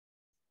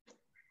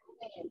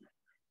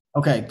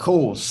Okay,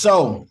 cool.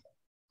 So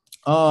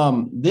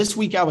this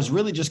week I was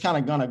really just kind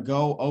of gonna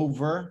go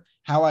over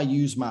how I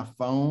use my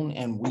phone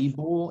and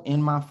Webull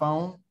in my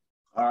phone.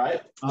 All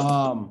right.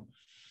 Um,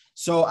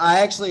 so I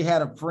actually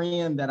had a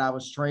friend that I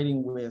was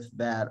trading with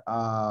that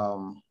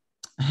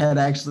had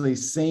actually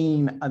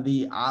seen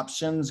the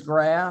options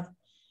graph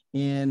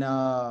in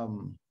I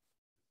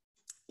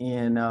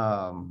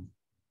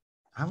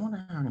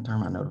wonder how I can turn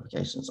my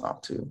notifications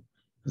off too,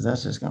 because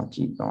that's just gonna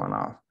keep going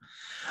off.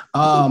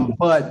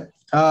 But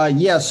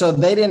yeah, so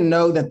they didn't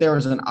know that there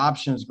was an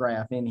options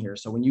graph in here.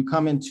 So when you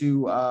come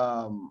into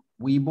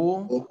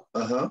Webull,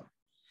 Uh-huh.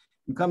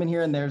 you come in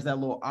here and there's that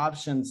little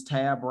options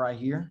tab right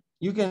here.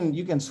 You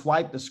can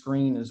swipe the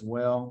screen as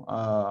well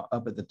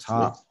up at the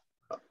top.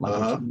 Like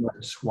if Uh-huh. you were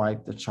to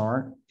swipe the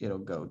chart, it'll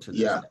go to this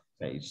Yeah.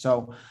 page.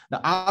 So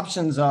the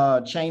options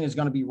chain is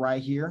going to be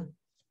right here.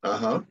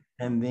 Uh-huh.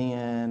 And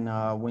then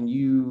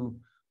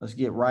let's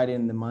get right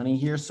in the money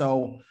here.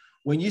 So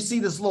when you see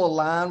this little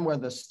line where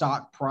the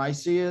stock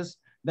price is,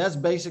 that's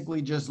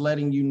basically just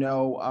letting you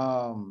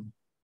know,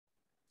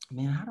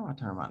 man, how do I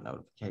turn my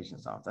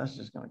notifications off? That's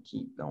just going to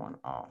keep going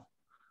off.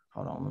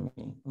 Hold on,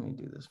 let me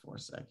do this for a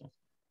second.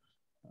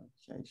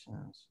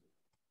 Notifications,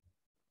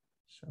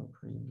 show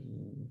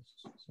previews.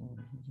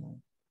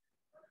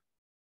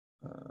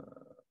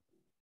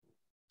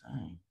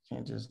 Dang,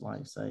 can't just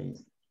like say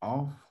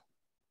off.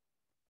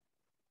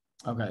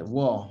 Okay,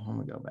 well, I'm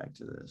gonna go back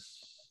to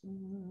this.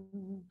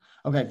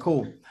 Okay,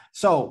 cool.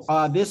 So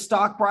this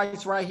stock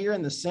price right here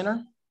in the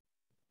center,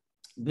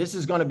 this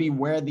is going to be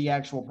where the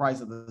actual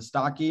price of the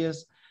stock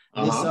is.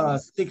 This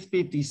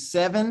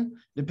 657,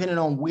 depending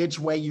on which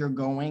way you're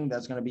going,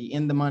 that's going to be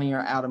in the money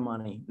or out of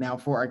money. Now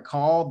for a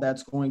call,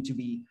 that's going to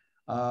be,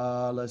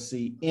 let's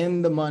see,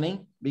 in the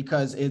money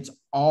because it's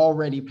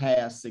already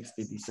past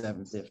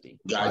 657.50.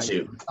 Got Right?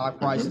 you. The stock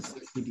price is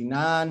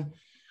 659.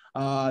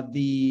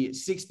 The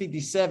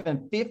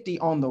 657.50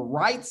 on the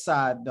right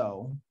side,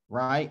 though,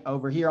 right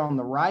over here on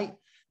the right,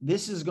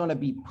 this is going to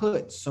be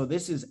puts. So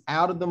this is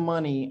out of the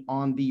money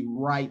on the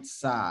right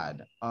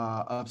side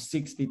of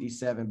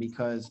 657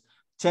 because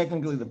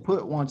technically the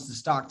put wants the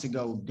stock to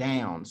go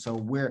down.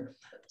 So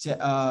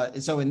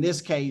so in this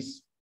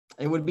case,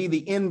 it would be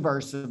the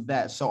inverse of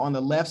that. So on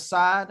the left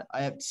side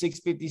at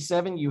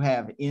 657, you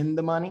have in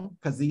the money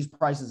because these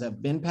prices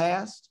have been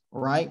passed,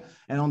 right?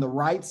 And on the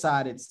right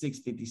side at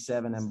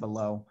 657 and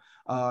below,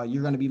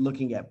 you're going to be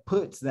looking at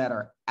puts that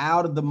are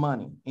out of the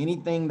money.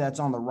 Anything that's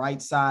on the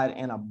right side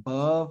and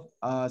above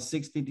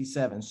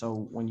 657.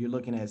 So when you're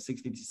looking at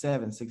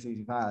 657,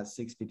 655,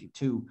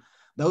 652,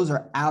 those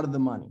are out of the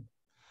money.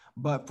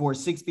 But for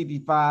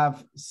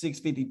 655,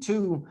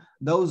 652,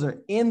 those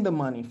are in the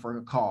money for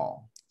a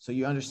call. So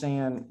you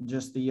understand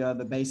just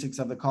the basics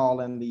of the call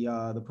and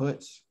the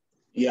puts?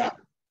 Yeah.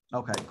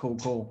 Okay,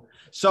 cool.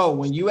 So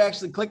when you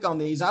actually click on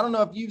these, I don't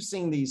know if you've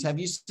seen these. Have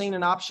you seen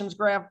an options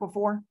graph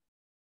before?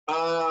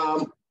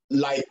 Like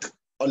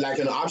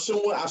an option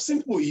one. I've seen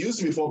people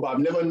use it before, but I've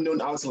never known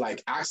how to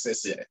like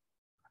access it.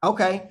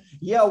 Okay.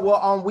 Yeah. Well,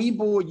 on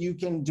Webull, you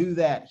can do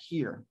that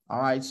here.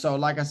 All right. So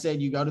like I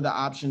said, you go to the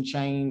option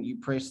chain, you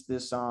press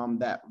this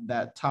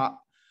that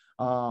top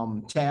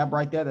tab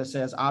right there that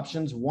says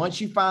options. Once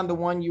you find the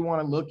one you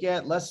want to look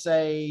at, let's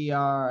say,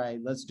 all right,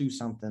 let's do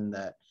something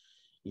that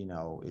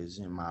is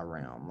in my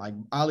realm. Like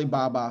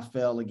Alibaba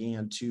fell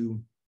again to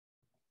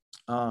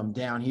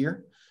down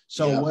here.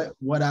 So Yeah.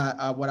 what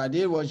I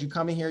did was you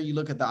come in here, you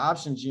look at the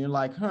options, and you're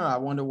like, I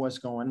wonder what's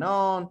going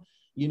on,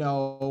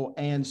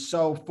 And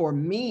so for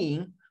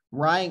me,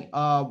 right,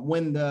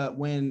 when the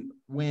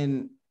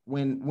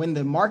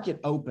market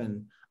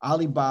opened,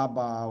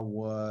 Alibaba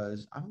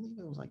was, I believe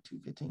it was like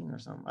 215 or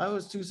something. Oh, it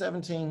was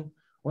 217.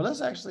 Well,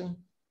 let's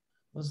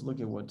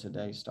look at what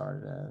today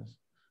started as.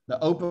 The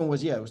open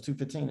was, it was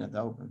 215 at the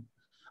open.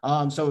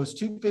 So it was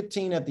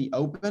 215 at the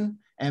open.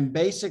 And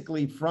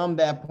basically from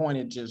that point,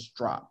 it just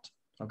dropped.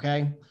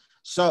 Okay.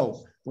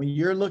 So when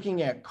you're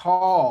looking at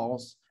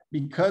calls,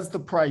 because the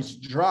price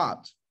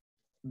dropped,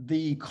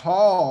 the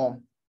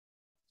call,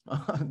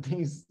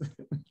 these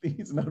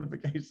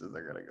notifications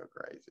are going to go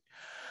crazy.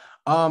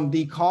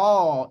 The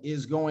call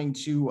is going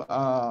to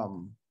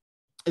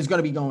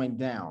be going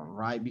down,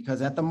 right?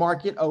 Because at the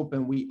market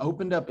open, we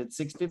opened up at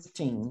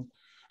 615.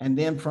 And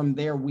then from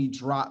there, we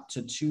dropped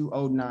to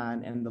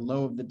 209, and the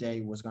low of the day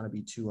was going to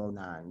be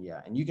 209.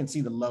 Yeah. And you can see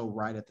the low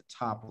right at the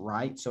top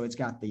right. So it's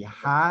got the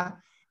high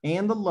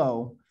and the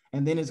low,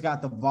 and then it's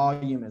got the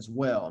volume as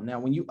well. Now,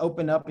 when you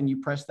open up and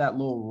you press that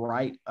little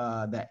right,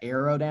 that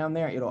arrow down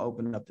there, it'll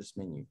open up this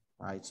menu,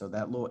 right? So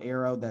that little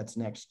arrow that's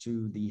next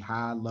to the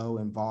high, low,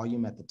 and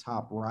volume at the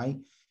top right,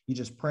 you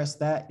just press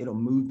that, it'll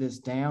move this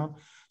down.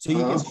 So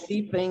you can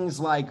see things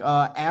like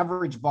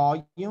average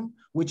volume,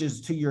 which is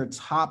to your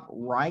top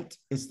right.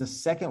 It's the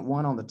second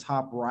one on the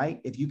top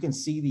right. If you can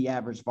see the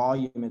average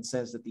volume, it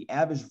says that the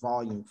average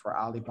volume for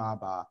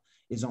Alibaba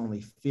is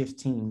only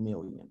 15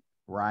 million,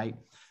 right?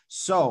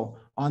 So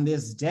on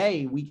this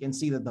day, we can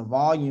see that the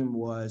volume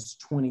was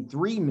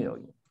 23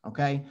 million.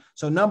 Okay.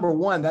 So number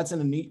one, that's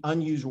an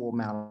unusual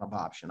amount of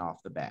option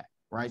off the bat.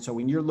 right? So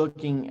when you're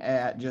looking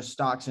at just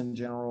stocks in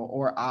general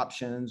or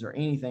options or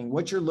anything,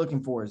 what you're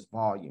looking for is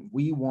volume.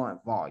 We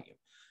want volume.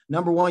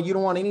 Number one, you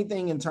don't want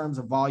anything in terms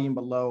of volume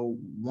below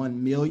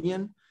 1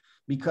 million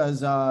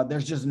because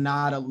there's just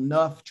not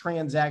enough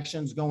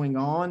transactions going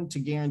on to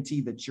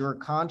guarantee that your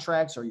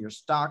contracts or your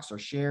stocks or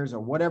shares or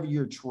whatever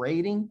you're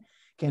trading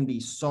can be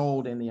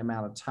sold in the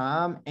amount of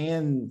time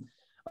and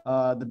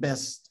the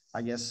best,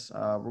 I guess,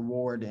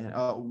 reward and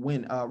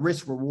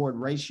risk reward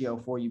ratio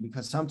for you,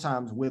 because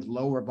sometimes with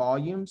lower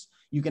volumes,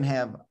 you can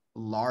have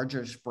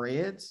larger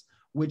spreads,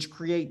 which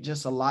create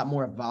just a lot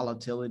more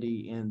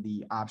volatility in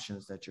the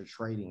options that you're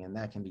trading, and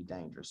that can be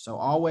dangerous. So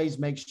always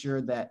make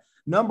sure that,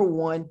 number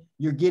one,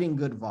 you're getting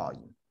good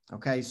volume.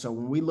 Okay, so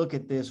when we look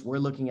at this, we're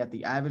looking at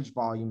the average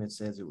volume. It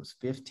says it was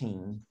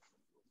 15,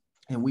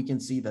 and we can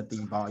see that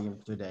the volume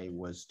today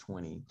was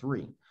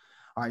 23.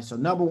 All right, so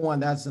number one,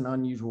 that's an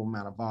unusual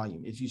amount of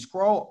volume. If you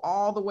scroll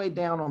all the way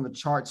down on the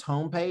charts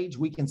homepage,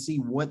 we can see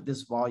what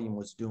this volume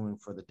was doing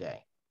for the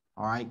day.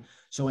 All right,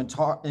 so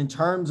in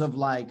terms of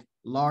like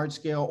large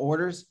scale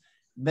orders,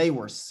 they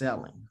were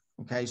selling.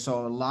 Okay,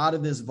 so a lot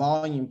of this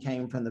volume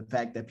came from the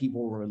fact that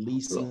people were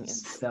releasing and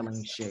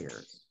selling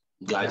shares.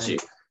 Gotcha.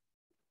 Okay?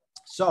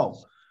 So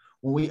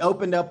when we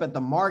opened up at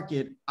the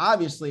market,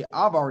 obviously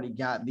I've already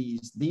got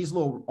these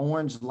little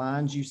orange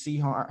lines you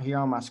see here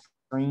on my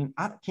screen.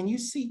 Can you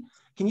see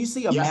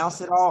a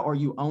mouse at all, or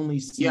you only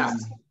see? Yeah,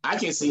 I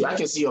can see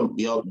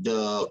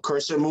the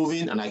cursor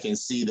moving, and I can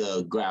see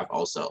the graph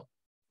also.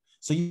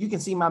 So you can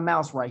see my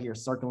mouse right here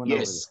circling over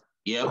this.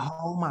 Yep.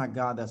 Oh my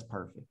God, that's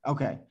perfect.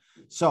 Okay,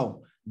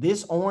 so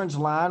this orange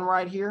line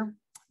right here,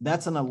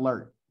 that's an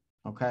alert.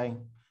 Okay,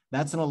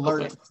 that's an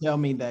alert to tell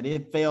me that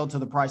it fell to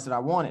the price that I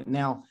wanted.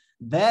 Now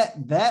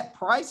that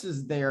price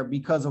is there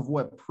because of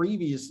what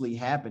previously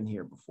happened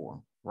here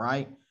before,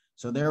 right?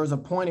 So there was a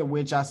point at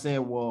which I said,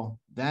 well,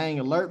 dang,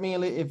 alert me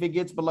if it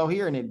gets below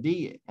here, and it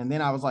did. And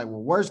then I was like,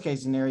 well, worst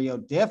case scenario,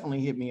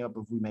 definitely hit me up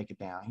if we make it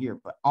down here.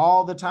 But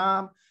all the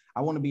time,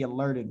 I want to be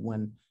alerted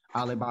when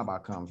Alibaba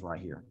comes right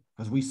here,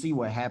 because we see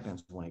what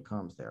happens when it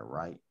comes there,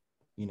 right?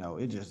 You know,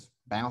 it just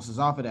bounces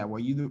off of that,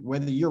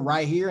 whether you're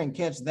right here and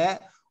catch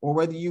that, or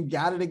whether you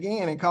got it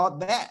again and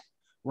caught that.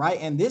 Right.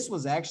 And this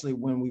was actually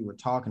when we were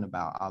talking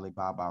about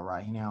Alibaba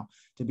right now.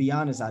 To be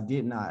honest, I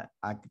did not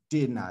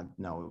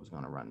know it was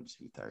going to run to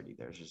 230.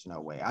 There's just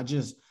no way.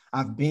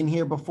 I've been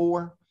here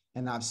before,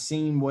 and I've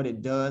seen what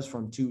it does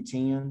from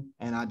 210.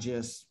 And I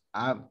just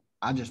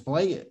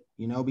play it,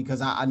 you know,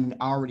 because I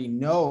already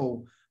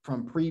know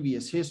from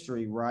previous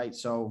history. Right.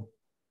 So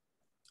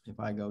if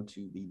I go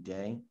to the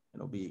day,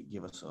 it'll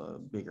give us a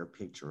bigger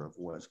picture of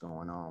what's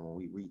going on when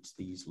we reach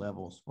these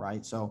levels,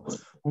 right? So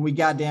when we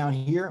got down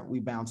here, we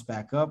bounced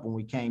back up. When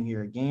we came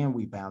here again,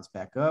 we bounced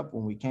back up.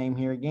 When we came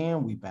here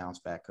again, we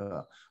bounced back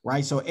up,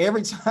 right? So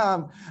every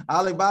time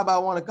Alibaba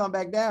want to come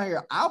back down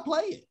here, I'll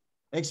play it,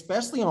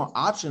 especially on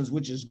options,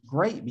 which is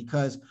great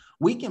because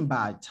we can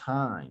buy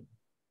time,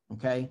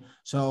 okay?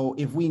 So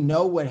if we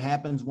know what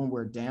happens when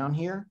we're down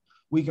here,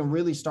 we can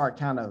really start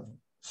kind of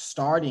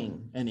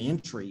starting an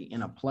entry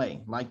in a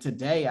play. Like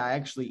today, I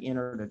actually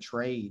entered a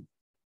trade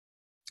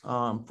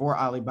for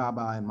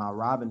Alibaba in my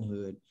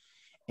Robinhood.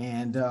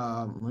 And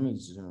let me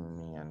zoom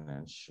in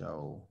and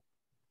show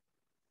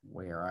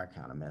where I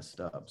kind of messed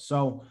up.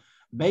 So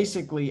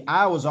basically,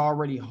 I was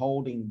already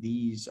holding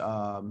these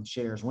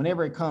shares.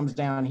 Whenever it comes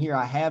down here,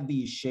 I have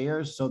these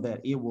shares so that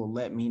it will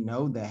let me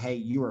know that, hey,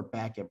 you are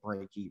back at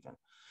break even.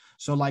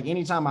 So like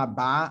anytime I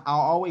buy,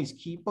 I'll always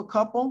keep a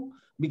couple,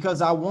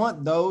 because I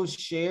want those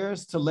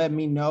shares to let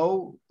me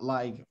know,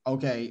 like,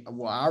 okay,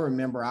 well, I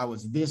remember I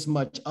was this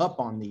much up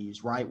on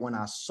these, right, when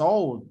I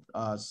sold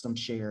some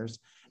shares.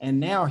 And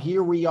now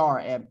here we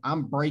are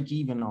I'm break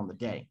even on the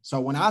day. So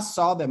when I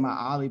saw that my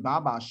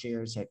Alibaba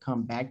shares had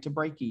come back to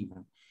break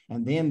even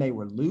and then they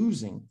were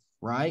losing,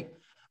 right,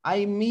 I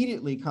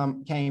immediately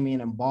came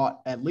in and bought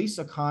at least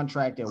a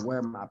contract at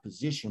where my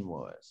position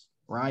was.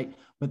 Right.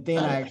 But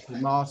then I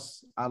actually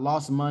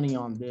lost money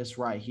on this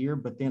right here.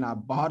 But then I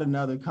bought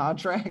another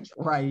contract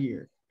right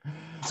here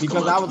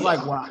because I was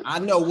like, well, I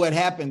know what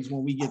happens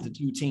when we get to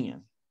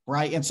 210.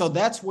 Right. And so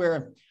that's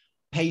where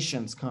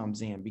patience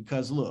comes in,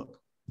 because look,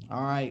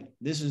 all right,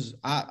 this is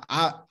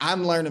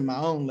I'm learning my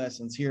own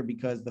lessons here,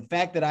 because the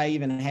fact that I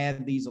even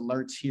had these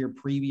alerts here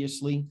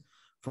previously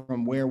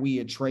from where we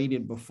had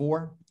traded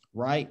before.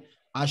 Right.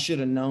 I should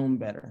have known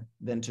better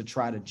than to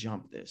try to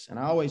jump this. And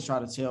I always try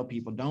to tell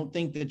people, don't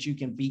think that you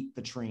can beat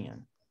the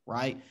trend,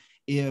 right?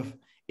 If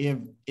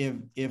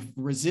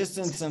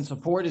resistance and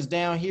support is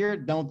down here,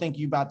 don't think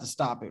you're about to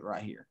stop it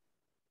right here,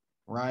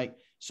 right?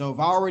 So if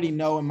I already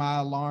know and my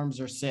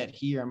alarms are set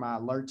here and my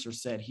alerts are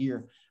set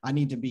here, I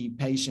need to be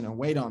patient and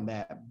wait on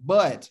that.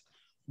 But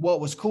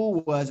what was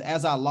cool was,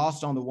 as I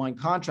lost on the one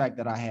contract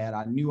that I had,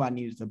 I knew I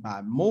needed to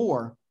buy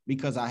more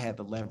because I had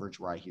the leverage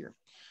right here.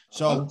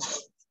 So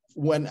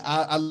when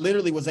I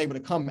literally was able to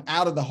come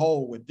out of the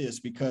hole with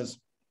this, because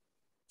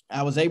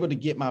I was able to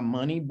get my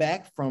money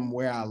back from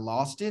where I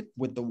lost it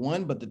with the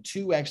one, but the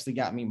two actually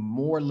got me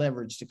more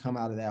leverage to come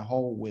out of that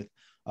hole with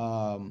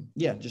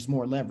just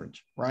more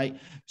leverage, right?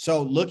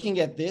 So looking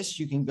at this,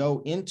 you can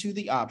go into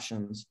the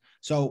options.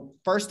 So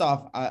first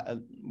off, I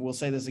will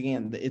say this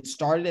again, it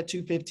started at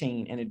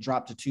 215 and it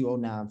dropped to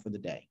 209 for the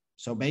day.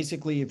 So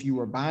basically, if you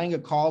were buying a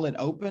call at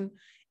open,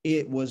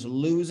 it was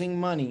losing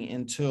money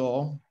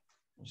until,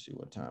 let's see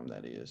what time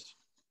that is,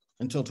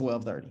 until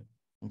 12:30.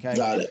 Okay.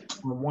 Got it.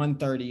 Or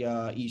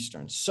 1:30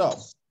 Eastern. So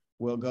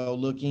we'll go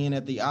look in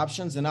at the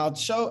options, and I'll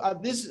show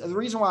this. The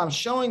reason why I'm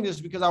showing this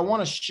is because I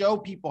want to show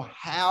people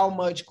how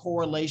much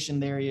correlation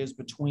there is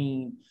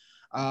between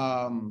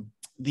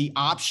the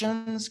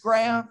options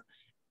graph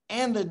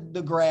and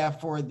the graph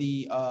for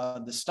the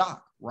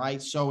stock, right?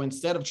 So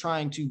instead of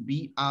trying to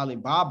beat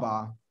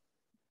Alibaba,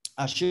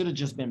 I should have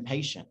just been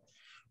patient,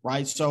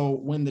 right? So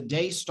when the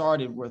day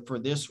started for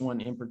this one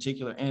in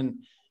particular, and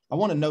I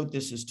want to note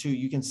this is too,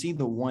 you can see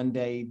the 1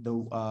 day,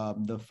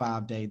 the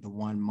 5 day, the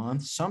 1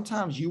 month.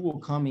 Sometimes you will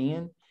come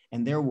in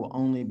and there will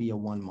only be a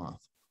 1 month,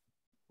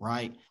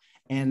 right?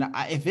 And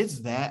if it's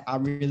that, I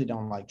really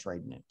don't like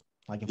trading it.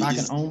 Like if I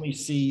can only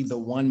see the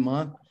 1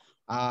 month,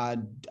 I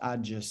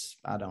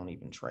don't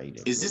even trade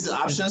it. Is this the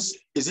options?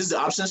 Is this the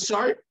options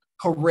chart?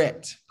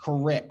 Correct.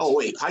 Oh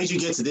wait, how did you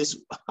get to this?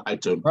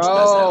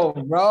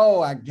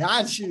 Bro, I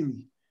got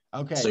you.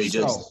 Okay,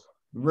 so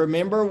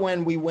remember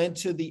when we went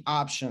to the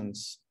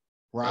options,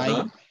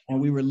 right? And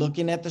we were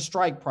looking at the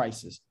strike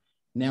prices.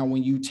 Now,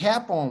 when you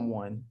tap on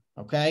one,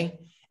 okay,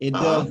 it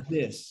does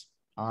this.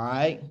 All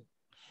right.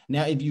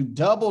 Now, if you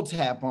double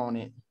tap on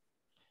it,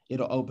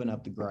 it'll open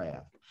up the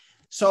graph.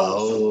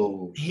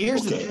 So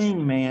here's the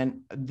thing,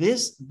 man.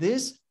 This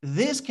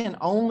can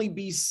only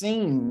be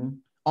seen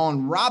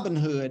on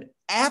Robinhood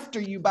after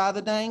you buy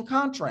the dang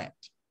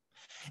contract.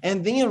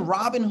 And then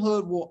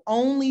Robinhood will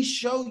only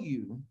show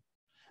you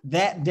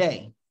that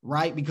day,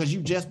 right? Because you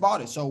just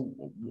bought it. So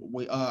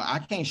I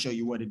can't show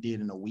you what it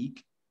did in a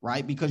week,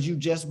 right? Because you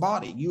just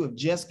bought it. You have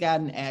just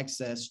gotten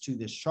access to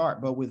this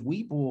chart. But with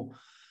Webull,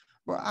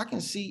 bro, I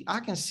can see,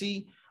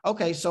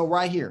 okay, so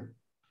right here,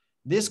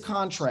 this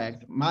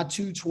contract, my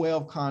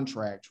 212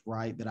 contract,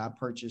 right, that I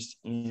purchased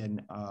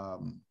in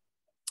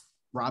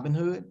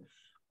Robinhood,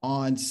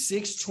 on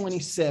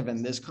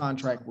 6/27, this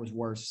contract was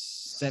worth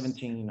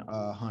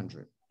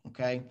 1,700.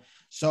 Okay.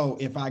 So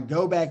if I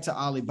go back to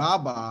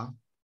Alibaba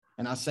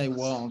and I say,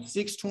 well, on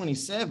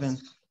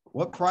 6/27,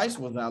 what price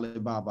was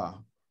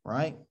Alibaba,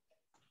 right?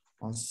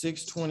 On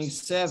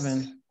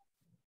 6/27,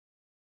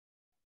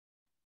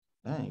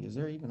 dang, is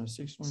there even a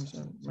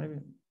 6/27? Maybe.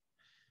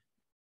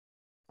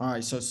 All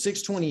right, so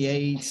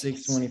 6/28,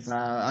 6/25.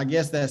 I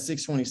guess that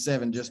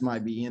 6/27 just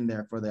might be in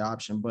there for the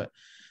option, but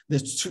the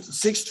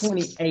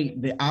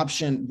 6/28, the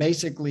option,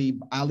 basically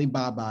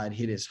Alibaba had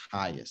hit its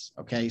highest.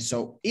 Okay,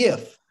 so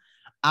if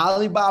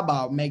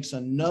Alibaba makes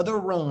another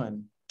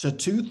run to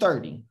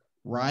 230,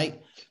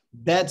 right?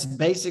 That's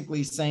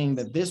basically saying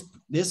that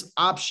this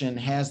option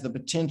has the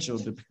potential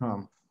to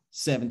become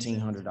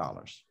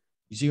 $1,700.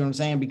 You see what I'm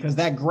saying? Because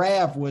that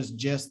graph was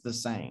just the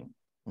same.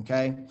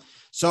 Okay,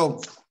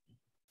 so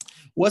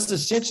what's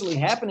essentially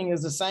happening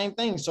is the same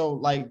thing. So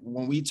like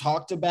when we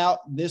talked about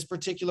this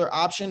particular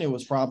option, it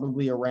was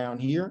probably around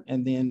here.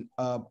 And then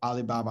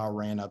Alibaba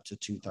ran up to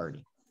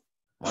 230,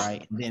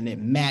 right? And then it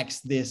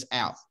maxed this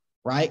out,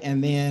 right?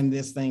 And then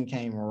this thing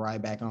came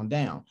right back on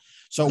down.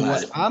 So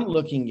what I'm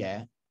looking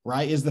at,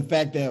 right, is the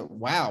fact that,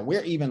 wow,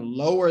 we're even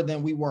lower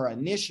than we were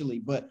initially.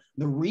 But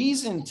the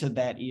reason to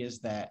that is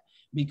that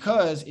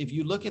because if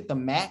you look at the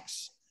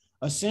max,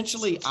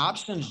 essentially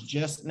options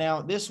just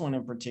now, this one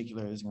in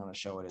particular is going to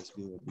show it as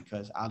good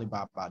because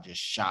Alibaba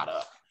just shot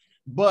up.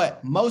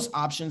 But most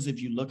options,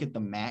 if you look at the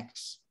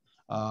max,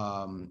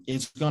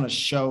 it's going to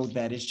show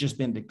that it's just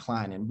been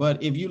declining.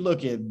 But if you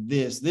look at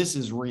this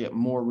is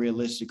more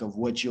realistic of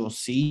what you'll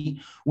see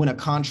when a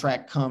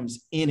contract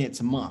comes in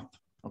its month.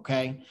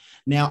 Okay.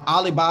 Now,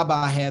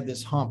 Alibaba had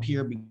this hump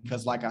here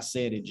because, like I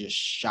said, it just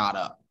shot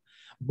up.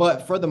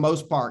 But for the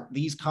most part,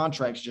 these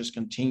contracts just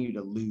continue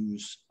to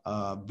lose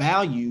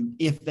value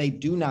if they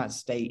do not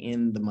stay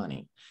in the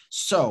money.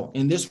 So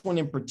in this one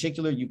in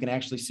particular, you can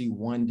actually see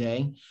 1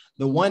 day.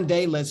 The 1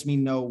 day lets me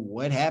know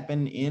what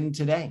happened in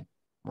today,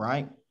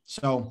 right?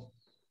 So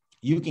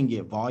you can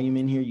get volume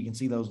in here. You can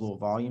see those little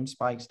volume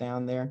spikes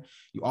down there.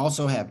 You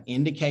also have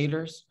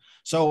indicators.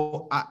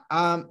 So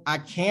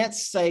I can't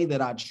say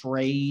that I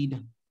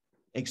trade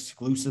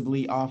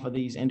exclusively off of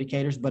these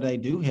indicators, but they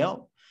do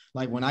help.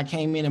 Like when I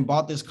came in and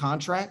bought this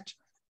contract,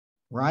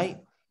 right?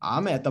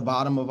 I'm at the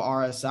bottom of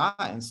RSI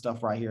and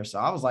stuff right here. So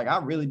I was like, I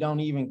really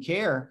don't even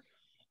care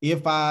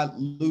if I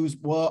lose.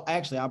 Well,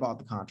 actually, I bought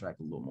the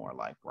contract a little more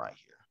like right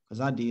here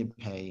because I did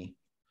pay.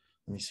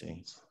 Let me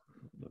see.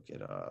 Look at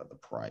the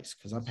price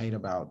because I paid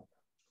about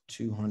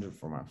 $200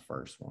 for my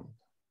first one.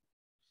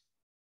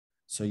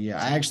 So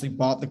yeah, I actually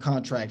bought the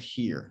contract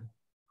here,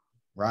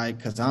 right?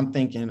 Because I'm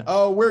thinking,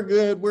 oh, we're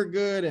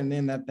good. And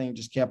then that thing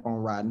just kept on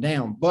riding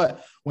down.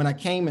 But when I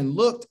came and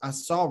looked, I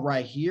saw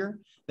right here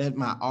that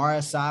my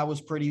RSI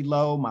was pretty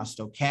low. My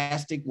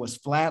stochastic was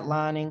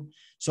flatlining.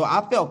 So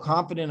I felt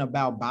confident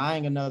about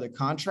buying another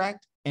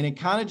contract. and it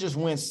kind of just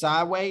went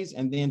sideways.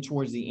 And then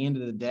towards the end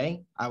of the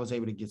day, I was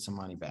able to get some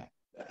money back.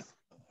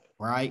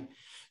 Right.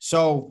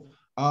 So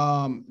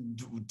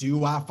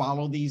do I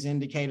follow these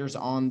indicators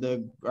on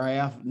the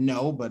graph?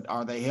 No, but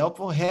are they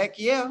helpful? Heck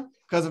yeah.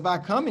 Because if I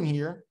come in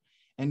here,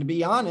 and to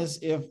be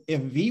honest, if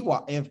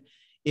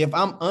if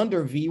I'm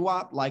under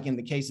VWAP, like in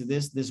the case of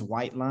this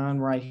white line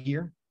right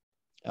here,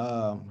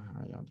 how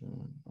y'all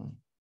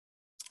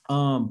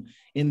doing?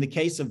 In the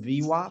case of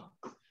VWAP,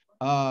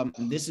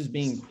 this is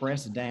being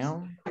pressed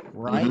down,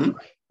 right?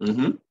 Mm-hmm.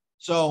 Mm-hmm.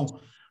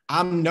 So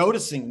I'm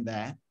noticing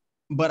that,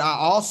 but I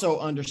also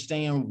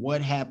understand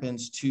what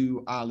happens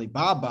to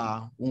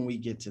Alibaba when we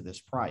get to this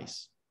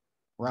price,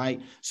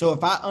 right? So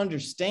if I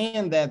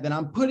understand that, then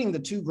I'm putting the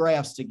two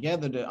graphs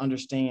together to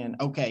understand,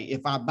 okay,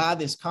 if I buy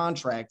this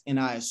contract and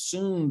I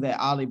assume that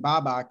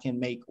Alibaba can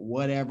make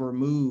whatever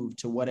move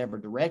to whatever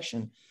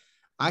direction,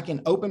 I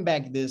can open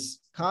back this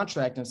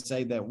contract and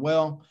say that,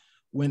 well,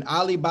 when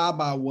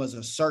Alibaba was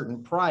a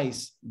certain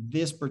price,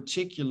 this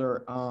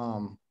particular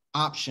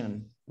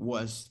option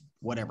was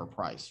whatever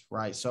price,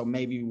 right? So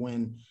maybe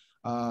when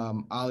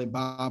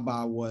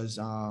Alibaba was,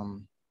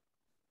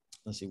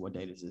 let's see, what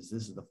date is this?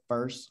 This is the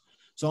 1st.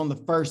 So on the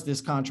 1st,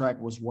 this contract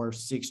was worth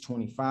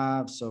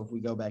 625. So if we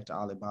go back to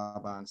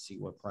Alibaba and see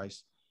what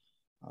price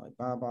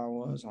Alibaba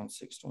was on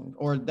 620,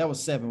 or that was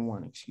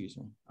 7-1, excuse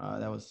me.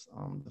 That was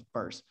the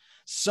 1st.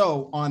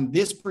 So on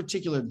this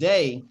particular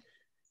day,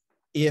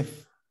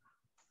 if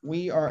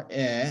we are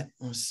at,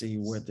 let's see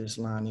what this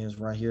line is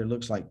right here. It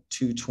looks like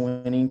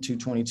 220,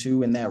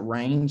 222 in that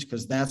range,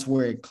 because that's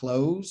where it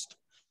closed.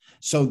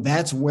 So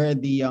that's where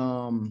the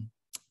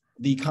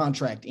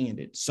contract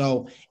ended.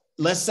 So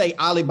let's say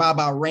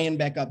Alibaba ran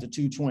back up to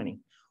 220.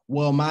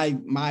 Well, my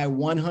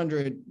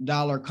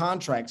 $100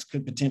 contracts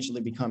could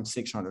potentially become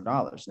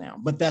 $600 now,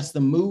 but that's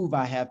the move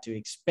I have to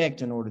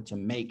expect in order to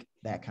make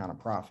that kind of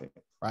profit,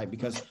 right?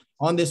 Because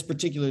on this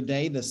particular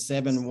day, the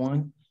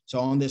 7-1, so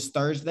on this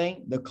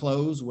Thursday, the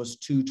close was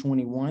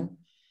 221.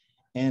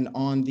 And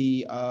on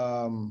the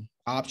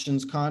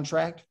options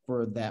contract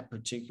for that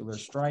particular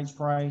strike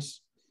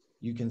price,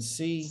 you can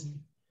see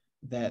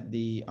that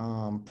the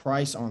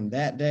price on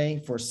that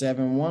day for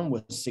 7-1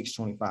 was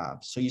 625.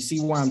 So you see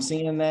where I'm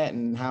seeing that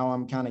and how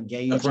I'm kind of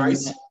gauging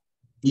that?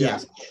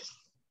 Yes. Yeah.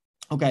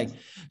 Okay.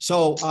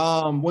 So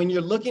when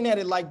you're looking at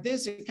it like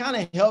this, it kind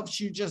of helps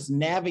you just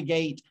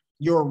navigate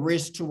your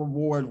risk to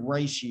reward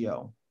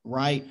ratio,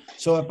 right?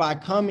 So if I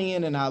come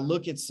in and I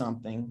look at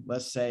something,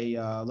 let's say,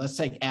 let's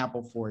take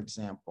Apple, for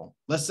example.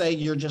 Let's say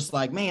you're just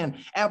like, man,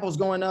 Apple's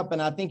going up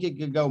and I think it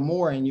could go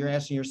more. And you're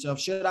asking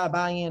yourself, should I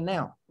buy in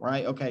now?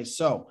 Right? Okay.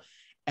 So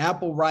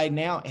Apple right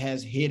now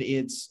has hit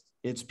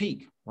its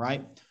peak,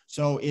 right?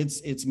 So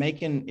it's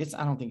making,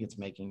 I don't think it's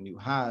making new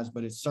highs,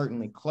 but it's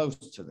certainly close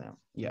to them.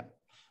 Yeah.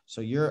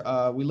 So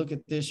we look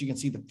at this, you can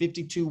see the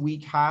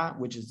 52-week high,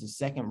 which is the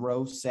second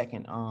row,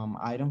 second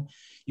item.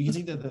 You can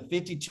see that the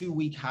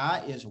 52-week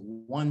high is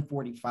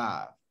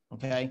 145,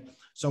 okay?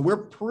 So we're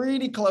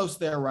pretty close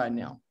there right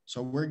now.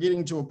 So we're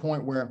getting to a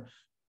point where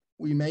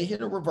we may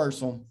hit a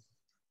reversal,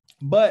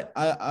 but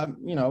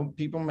you know,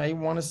 people may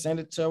want to send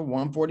it to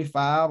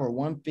 145 or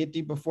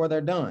 150 before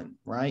they're done,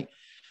 right?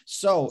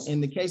 So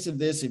in the case of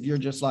this, if you're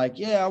just like,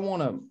 yeah, I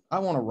want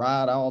to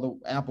ride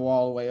Apple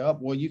all the way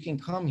up, well, you can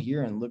come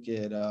here and look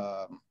at,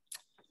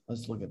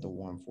 let's look at the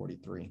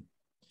 143.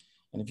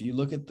 And if you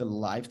look at the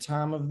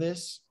lifetime of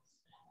this,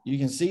 you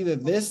can see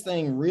that this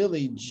thing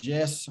really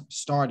just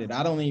started.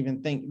 I don't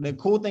even think, the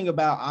cool thing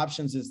about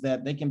options is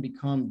that they can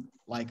become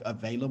like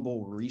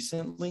available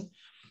recently.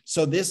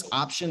 So this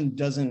option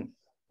doesn't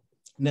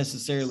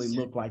necessarily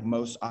look like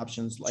most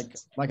options. Like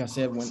I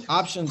said, when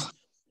options,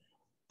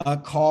 a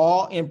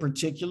call in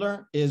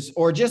particular is,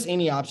 or just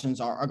any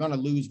options are going to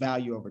lose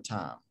value over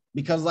time,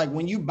 because like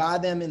when you buy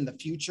them in the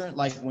future,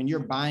 like when you're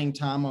buying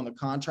time on the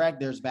contract,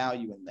 there's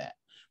value in that.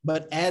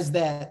 But as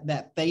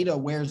that theta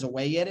wears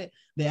away at it,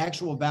 the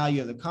actual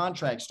value of the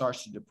contract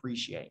starts to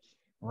depreciate,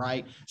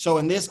 right? So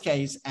in this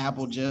case,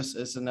 Apple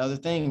it's another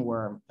thing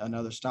where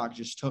another stock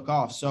just took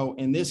off. So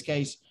in this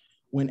case,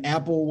 when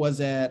Apple was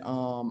at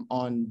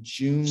on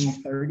June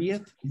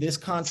 30th, this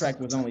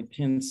contract was only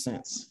 10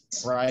 cents,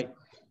 right?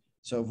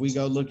 So if we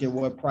go look at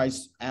what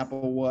price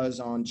Apple was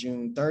on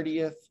June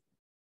 30th,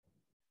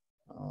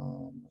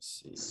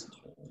 let's see,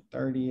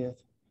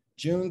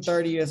 June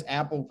 30th,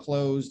 Apple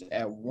closed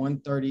at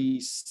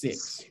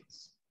 136.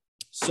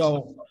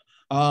 So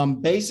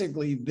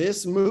basically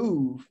this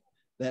move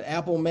that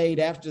Apple made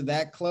after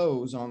that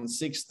close on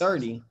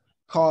 630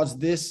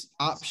 caused this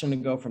option to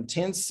go from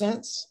 10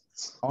 cents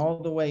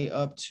all the way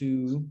up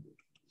to,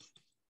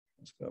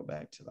 let's go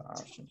back to the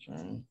option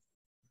chain.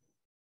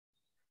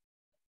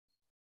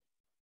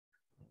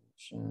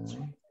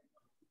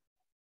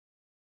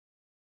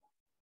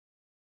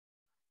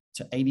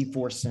 To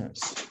 84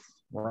 cents,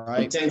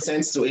 right? From 10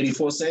 cents to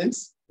 84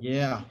 cents?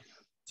 Yeah.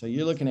 So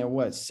you're looking at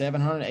what,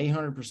 700,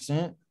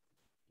 800%?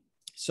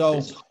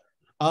 So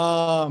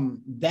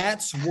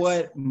that's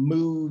what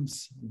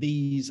moves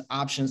these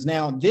options.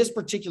 Now, this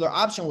particular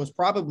option was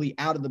probably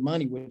out of the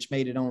money, which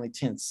made it only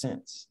 10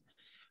 cents.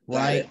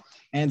 right?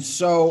 And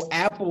so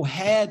Apple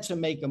had to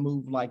make a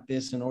move like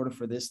this in order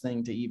for this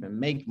thing to even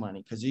make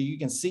money, because you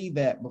can see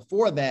that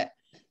before that,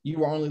 you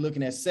were only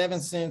looking at 7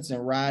 cents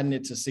and riding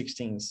it to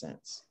 16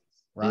 cents,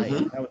 right?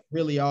 Mm-hmm. That was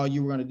really all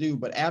you were going to do.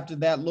 But after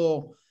that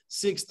little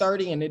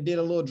 6:30 and it did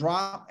a little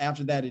drop,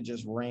 after that, it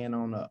just ran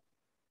on up,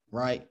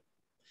 right?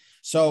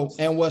 So,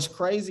 and what's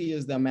crazy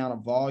is the amount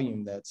of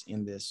volume that's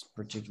in this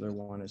particular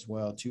one as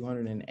well,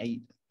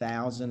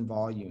 208,000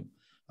 volume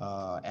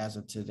as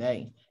of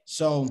today.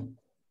 So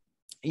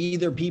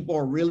either people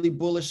are really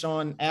bullish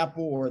on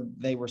Apple or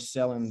they were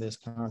selling this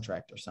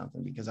contract or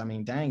something, because I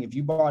mean, dang, if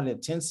you bought it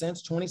at 10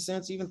 cents, 20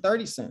 cents, even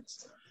 30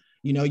 cents,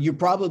 you know, you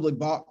probably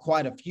bought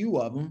quite a few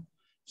of them.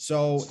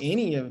 So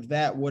any of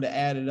that would have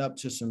added up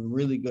to some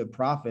really good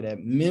profit at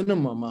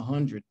minimum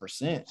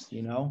 100%,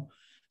 you know?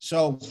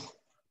 So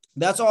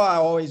that's all I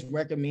always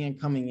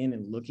recommend coming in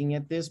and looking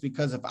at this,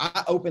 because if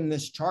I open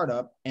this chart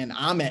up and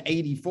I'm at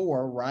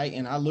 84, right,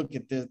 and I look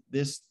at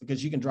this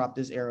because you can drop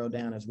this arrow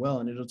down as well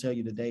and it'll tell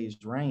you the day's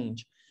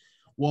range.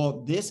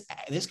 Well, this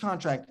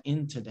contract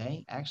in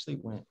today actually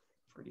went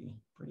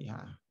pretty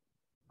high.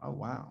 Oh,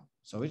 wow.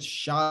 So it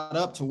shot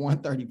up to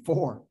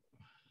 134,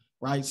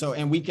 right? So,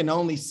 and we can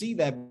only see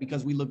that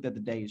because we looked at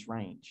the day's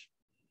range,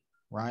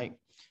 right?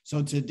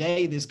 So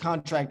today this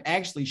contract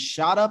actually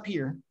shot up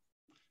here,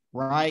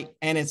 right?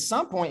 And at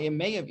some point, it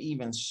may have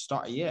even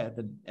started,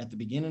 at the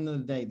beginning of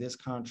the day, this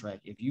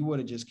contract, if you would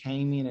have just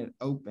came in and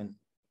opened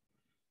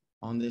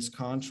on this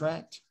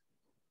contract,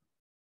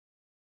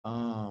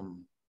 could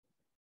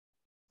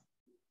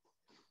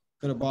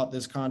have bought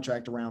this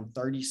contract around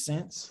 30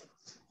 cents,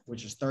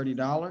 which is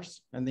 $30.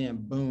 And then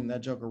boom,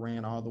 that joker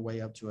ran all the way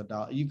up to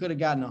 $1. You could have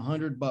gotten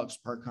 $100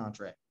 per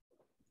contract.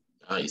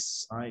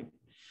 Nice. Right.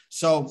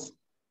 So,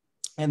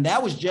 and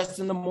that was just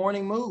in the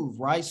morning move,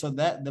 right? So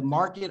that the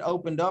market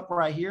opened up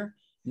right here,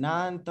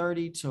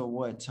 9:30 to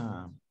what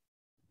time?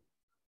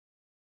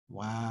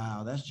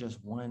 Wow, that's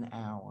just 1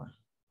 hour.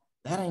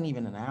 That ain't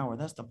even an hour.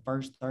 That's the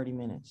first 30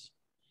 minutes.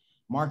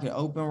 Market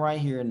open right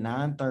here at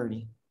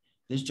 9:30.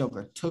 This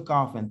joker took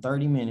off in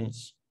 30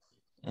 minutes.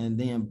 And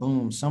then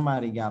boom,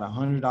 somebody got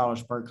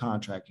 $100 per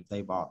contract if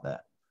they bought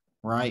that,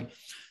 right?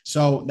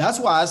 So that's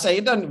why I say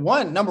it doesn't,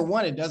 number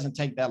one, it doesn't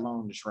take that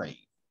long to trade.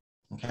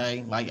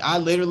 Okay. Like I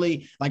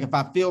literally, like if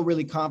I feel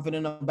really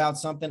confident about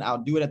something, I'll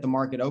do it at the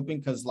market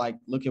open. Cause like,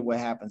 look at what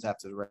happens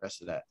after the rest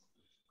of that.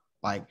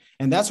 Like,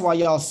 and that's why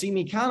y'all see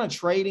me kind of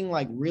trading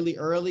like really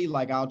early.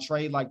 Like I'll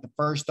trade like the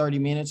first 30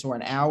 minutes or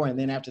an hour. And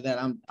then after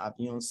that,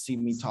 you don't see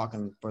me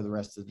talking for the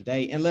rest of the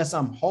day, unless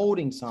I'm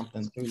holding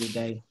something through the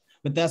day,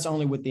 but that's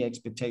only with the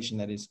expectation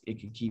that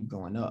it could keep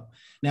going up.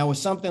 Now with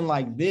something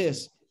like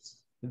this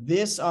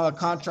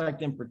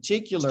contract in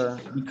particular,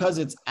 because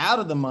it's out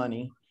of the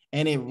money,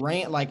 and it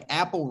ran, like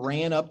Apple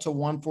ran up to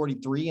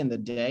 143 in the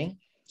day.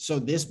 So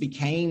this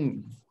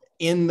became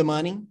in the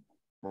money,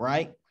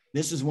 right?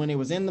 This is when it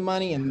was in the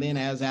money. And then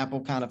as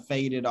Apple kind of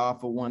faded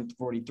off of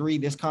 143,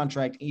 this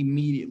contract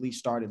immediately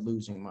started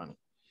losing money,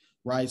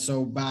 right?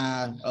 So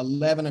by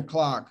 11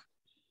 o'clock,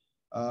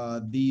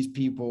 these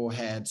people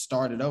had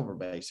started over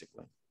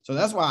basically. So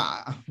that's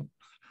why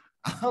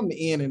I'm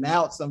in and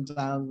out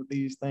sometimes with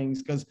these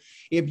things, because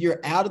if you're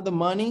out of the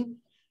money,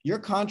 your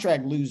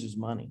contract loses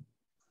money.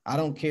 I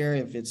don't care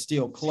if it's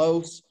still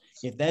close.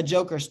 If that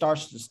joker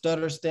starts to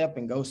stutter step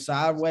and go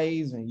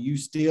sideways and you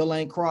still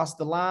ain't crossed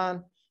the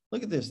line,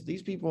 look at this.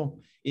 These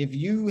people, if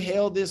you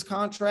held this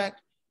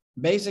contract,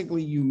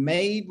 basically you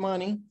made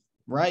money,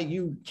 right?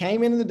 You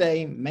came into the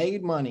day,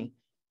 made money,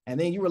 and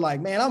then you were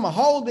like, man, I'm going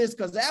to hold this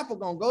because Apple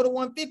going to go to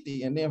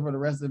 150. And then for the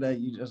rest of the day,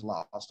 you just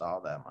lost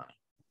all that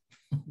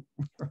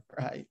money,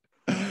 right?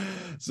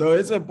 So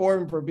it's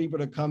important for people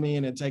to come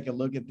in and take a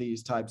look at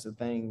these types of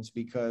things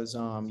because,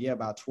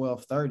 about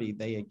 12:30,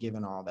 they had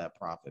given all that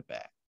profit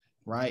back,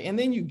 right? And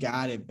then you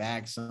got it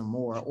back some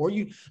more, or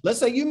let's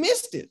say you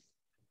missed it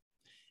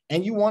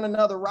and you want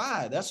another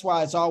ride. That's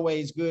why it's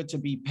always good to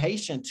be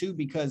patient too,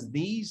 because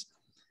these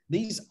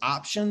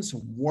options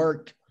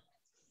work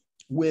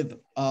with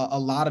a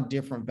lot of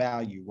different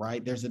value,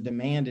 right? There's a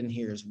demand in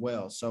here as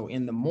well. So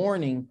in the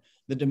morning,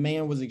 the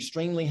demand was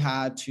extremely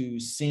high to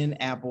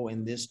send Apple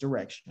in this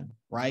direction,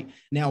 right?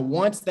 Now,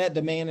 once that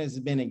demand has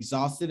been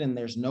exhausted and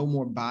there's no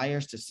more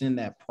buyers to send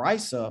that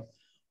price up,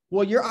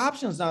 well, your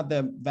option's not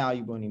that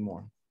valuable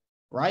anymore,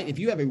 right? If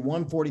you have a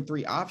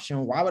 143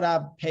 option, why would I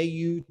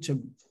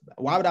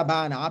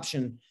buy an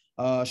option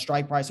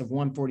strike price of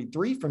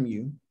 143 from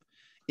you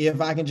if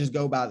I can just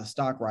go buy the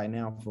stock right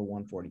now for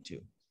 142?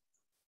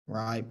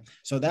 Right.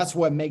 So that's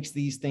what makes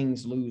these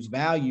things lose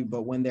value.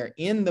 But when they're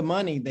in the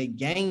money, they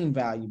gain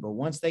value. But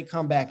once they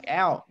come back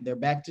out, they're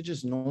back to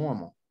just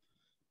normal.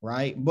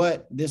 Right.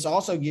 But this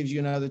also gives you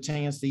another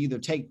chance to either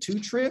take 2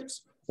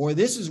 trips, or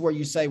this is where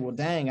you say, well,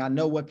 dang, I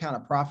know what kind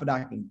of profit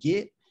I can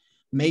get.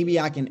 Maybe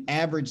I can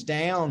average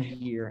down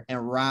here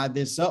and ride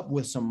this up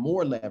with some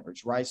more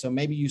leverage. Right. So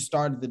maybe you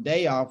started the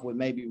day off with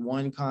maybe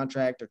 1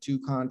 contract or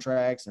 2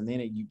 contracts, and then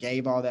you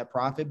gave all that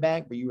profit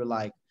back, but you were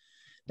like,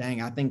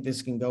 dang, I think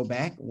this can go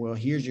back. Well,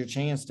 here's your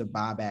chance to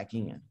buy back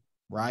in,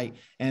 right?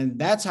 And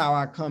that's how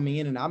I come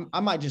in, and I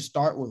might just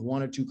start with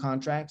 1 or 2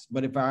 contracts,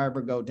 but if I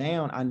ever go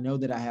down, I know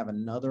that I have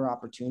another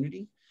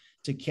opportunity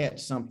to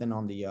catch something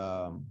on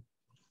the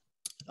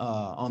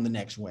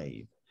next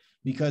wave,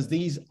 because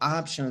these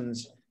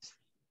options,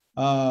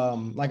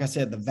 like I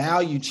said, the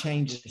value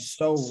changes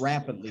so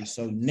rapidly.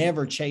 So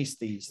never chase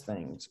these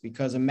things,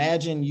 because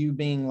imagine you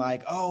being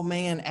like, oh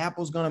man,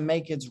 Apple's going to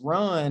make its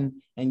run.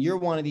 And you're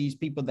one of these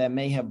people that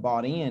may have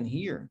bought in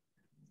here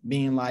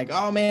being like,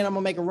 oh man, I'm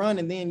gonna make a run.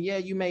 And then, yeah,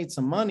 you made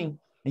some money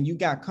and you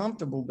got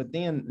comfortable, but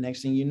then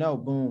next thing you know,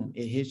 boom,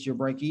 it hits your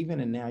break even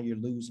and now you're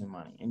losing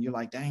money. And you're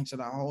like, dang, should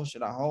I hold?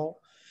 Should I hold?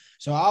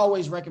 So I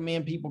always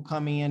recommend people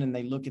come in and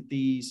they look at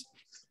these.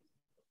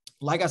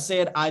 Like I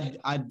said,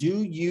 I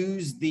do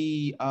use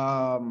the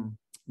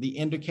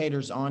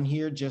indicators on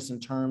here just in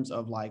terms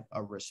of like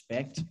a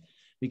respect,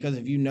 because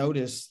if you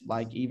notice,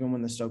 like even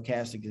when the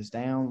stochastic is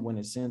down, when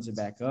it sends it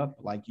back up,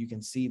 like you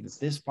can see that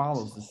this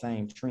follows the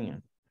same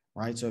trend,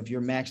 right? So if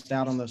you're maxed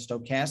out on the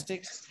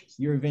stochastics,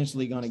 you're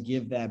eventually going to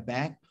give that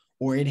back,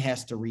 or it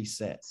has to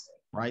reset,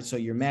 right? So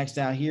you're maxed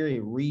out here,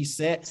 it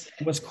resets.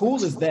 What's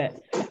cool is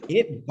that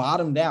it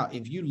bottomed out.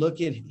 If you look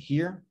at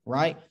here,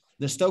 right?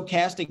 The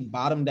stochastic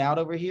bottomed out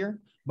over here,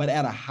 but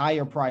at a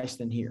higher price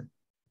than here.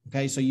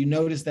 Okay, so you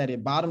notice that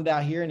it bottomed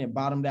out here and it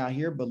bottomed out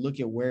here, but look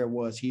at where it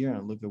was here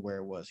and look at where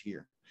it was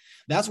here.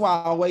 That's why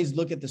I always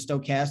look at the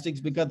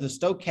stochastics, because the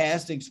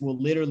stochastics will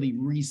literally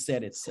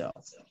reset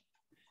itself.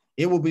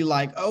 It will be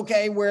like,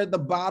 okay, we're at the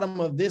bottom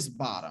of this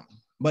bottom,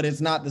 but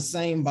it's not the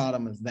same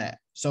bottom as that.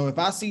 So if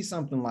I see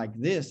something like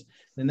this,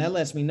 then that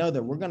lets me know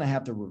that we're going to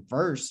have to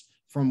reverse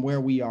from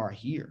where we are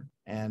here.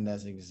 And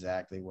that's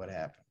exactly what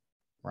happened.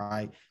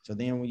 Right. So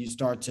then when it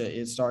starts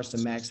to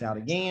max out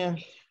again,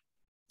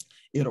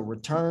 it'll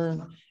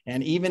return.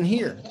 And even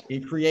here,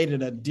 it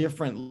created a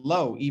different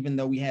low, even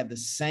though we had the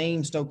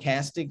same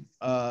stochastic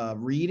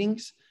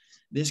readings.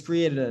 This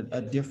created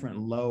a different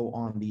low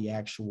on the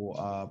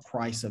actual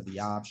price of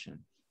the option.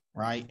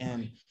 Right.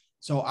 And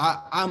so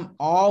I'm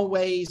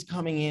always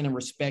coming in and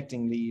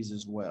respecting these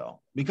as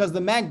well, because the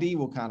MACD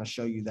will kind of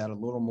show you that a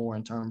little more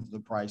in terms of the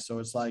price. So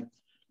it's like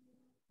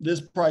this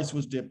price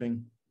was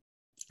dipping,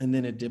 and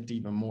then it dipped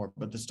even more.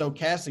 But the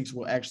stochastics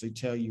will actually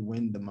tell you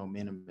when the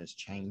momentum is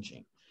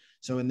changing.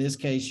 So in this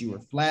case, you were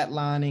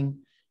flatlining.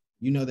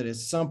 You know that at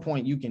some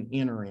point you can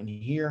enter in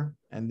here.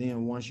 And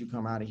then once you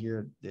come out of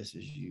here, this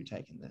is you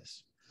taking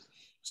this.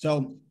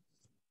 So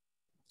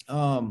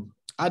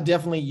I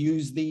definitely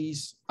use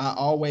these. I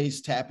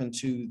always tap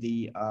into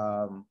the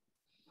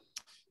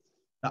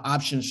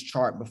options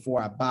chart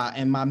before I buy.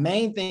 And my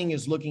main thing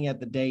is looking at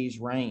the day's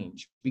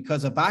range,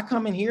 because if I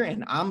come in here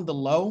and I'm the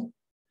low,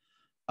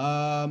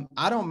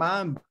 I don't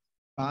mind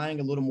buying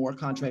a little more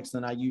contracts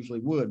than I usually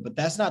would, but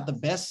that's not the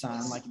best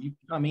sign. Like if you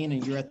come in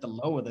and you're at the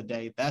low of the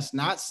day, that's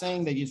not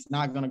saying that it's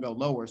not going to go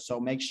lower. So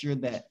make sure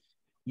that,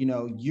 you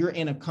know, you're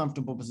in a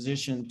comfortable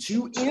position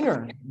to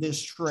enter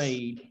this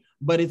trade,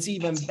 but it's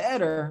even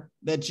better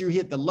that you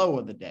hit the low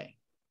of the day,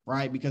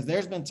 right? Because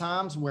there's been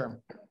times where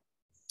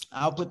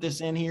I'll put this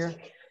in here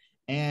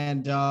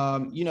and,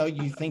 you know,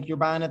 you think you're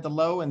buying at the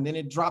low and then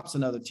it drops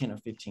another 10 or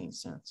 15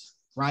 cents.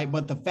 Right.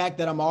 But the fact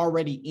that I'm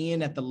already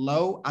in at the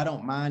low, I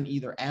don't mind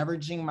either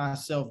averaging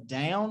myself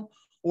down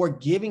or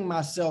giving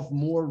myself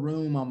more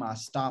room on my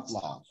stop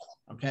loss.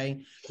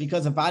 OK,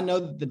 because if I know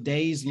that the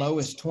day's low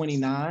is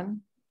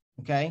 29,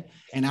 OK,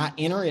 and I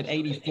enter at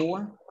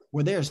 84,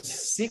 where there's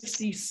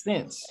 60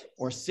 cents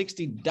or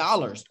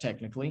 $60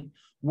 technically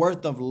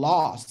worth of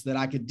loss that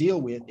I could deal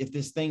with if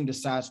this thing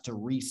decides to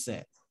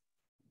reset.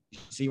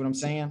 See what I'm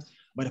saying?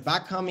 But if I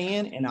come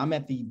in and I'm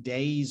at the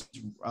day's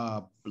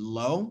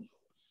low,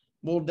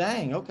 well,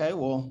 dang, okay,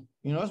 well,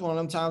 you know, it's one of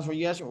them times where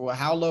you ask, well,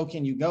 how low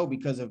can you go?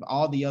 Because if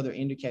all the other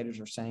indicators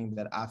are saying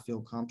that I feel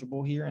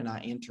comfortable here and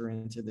I enter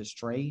into this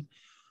trade,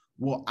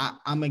 well,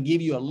 I'm going to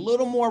give you a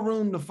little more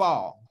room to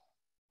fall,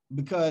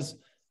 because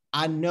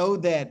I know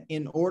that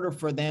in order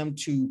for them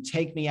to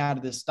take me out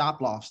of this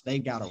stop loss,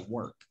 they've got to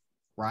work,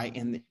 right?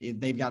 And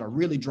they've got to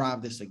really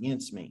drive this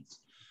against me.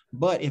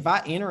 But if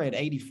I enter at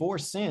 84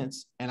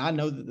 cents and I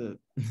know that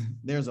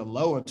there's a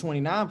low of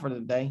 29 for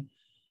the day,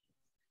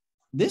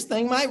 this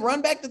thing might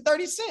run back to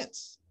 30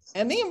 cents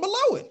and then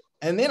below it.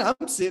 And then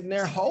I'm sitting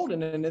there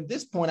holding it. And at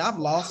this point, I've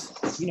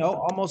lost, you know,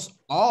 almost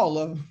all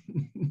of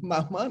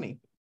my money,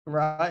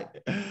 right?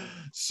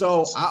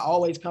 So I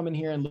always come in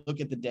here and look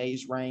at the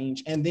day's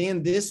range. And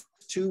then this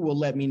too will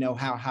let me know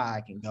how high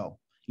I can go,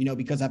 you know,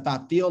 because if I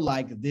feel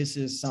like this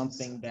is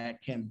something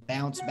that can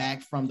bounce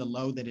back from the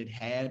low that it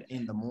had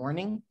in the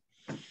morning,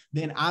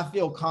 then I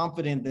feel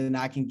confident that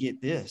I can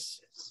get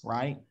this,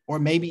 right? Or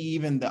maybe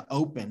even the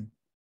open.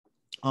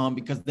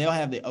 Because they'll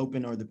have the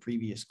open or the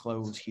previous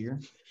close here.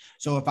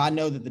 So if I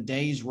know that the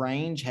day's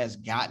range has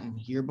gotten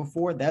here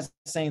before, that's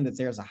saying that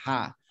there's a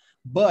high.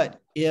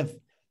 But if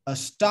a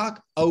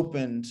stock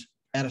opened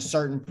at a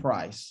certain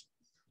price,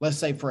 let's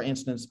say, for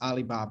instance,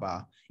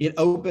 Alibaba, it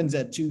opens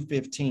at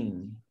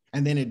 215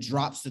 and then it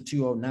drops to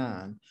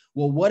 209.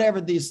 Well,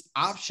 whatever this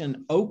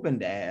option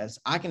opened as,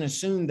 I can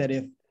assume that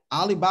if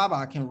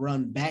Alibaba can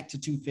run back to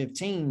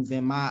 215,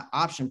 then my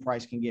option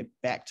price can get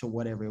back to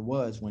whatever it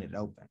was when it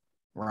opened,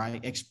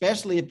 right?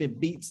 Especially if it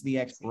beats the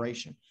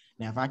expiration.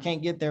 Now, if I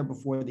can't get there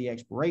before the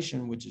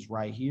expiration, which is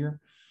right here,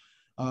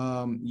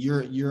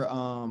 you're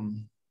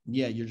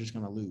just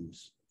gonna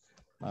lose.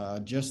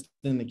 Just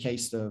in the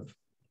case of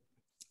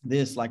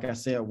this, like I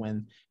said,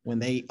 when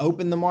they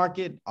opened the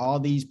market, all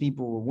these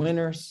people were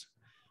winners,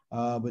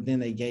 but then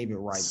they gave it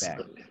right back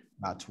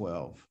by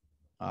 12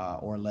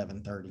 or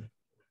 11:30.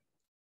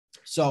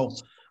 So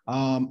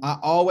I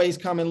always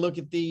come and look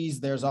at these.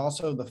 There's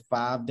also the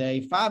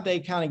 5-day.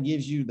 5-day kind of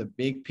gives you the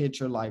big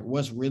picture, like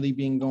what's really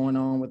been going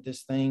on with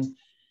this thing.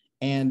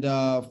 And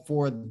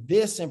for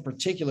this in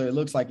particular, it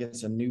looks like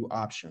it's a new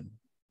option.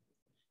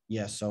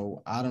 Yeah,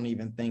 so I don't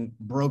even think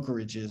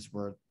brokerages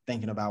were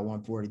thinking about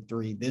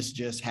 143. This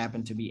just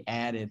happened to be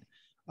added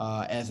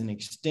as an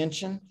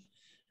extension.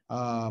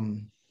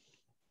 And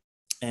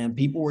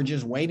people were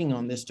just waiting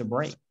on this to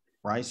break,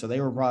 right? So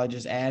they were probably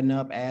just adding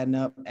up,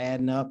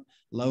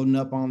 loading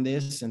up on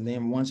this. And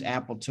then once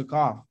Apple took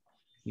off,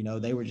 you know,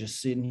 they were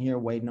just sitting here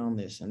waiting on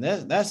this. And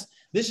this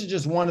is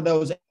just one of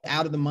those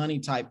out of the money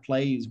type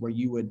plays where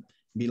you would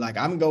be like,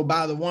 I'm gonna go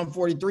buy the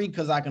 143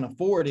 because I can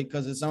afford it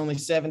because it's only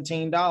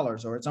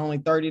 $17 or it's only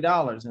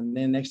 $30. And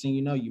then next thing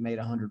you know, you made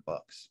 $100.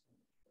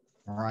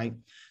 All right.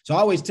 So I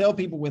always tell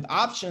people with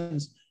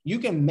options, you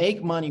can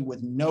make money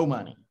with no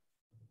money,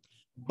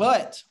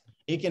 but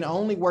it can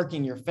only work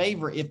in your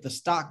favor if the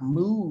stock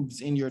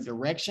moves in your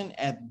direction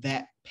at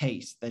that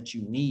pace that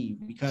you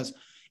need. Because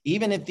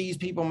even if these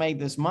people made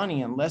this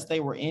money, unless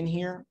they were in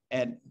here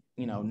at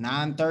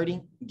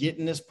 9:30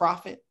 getting this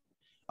profit,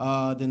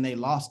 then they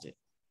lost it,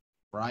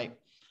 right?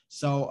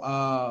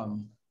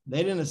 So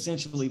they didn't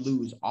essentially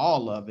lose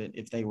all of it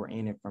if they were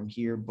in it from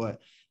here, but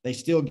they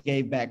still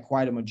gave back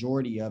quite a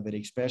majority of it,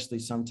 especially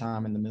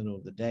sometime in the middle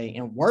of the day.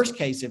 And worst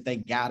case, if they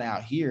got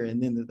out here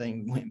and then the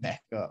thing went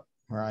back up,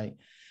 right?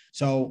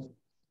 So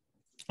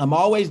I'm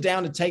always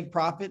down to take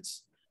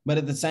profits, but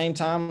at the same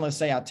time, let's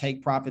say I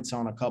take profits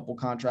on a couple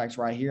contracts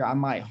right here, I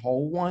might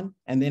hold one.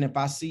 And then if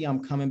I see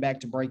I'm coming back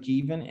to break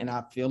even and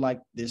I feel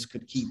like this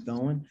could keep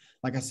going,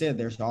 like I said,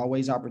 there's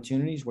always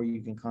opportunities where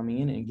you can come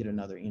in and get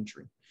another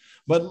entry.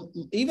 But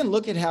even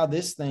look at how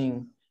this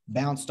thing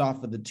bounced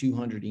off of the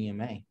 200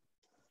 EMA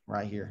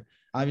right here.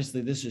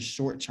 Obviously, this is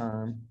short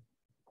term,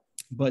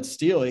 but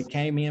still it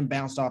came in,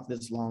 bounced off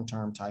this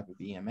long-term type of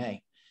EMA.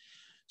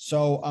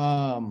 So,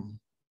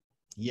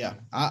 yeah,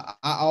 I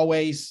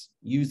always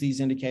use these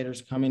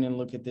indicators, come in and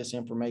look at this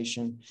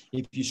information.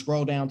 If you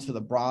scroll down to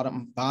the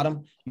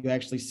bottom, you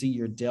actually see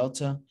your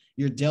delta.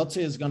 Your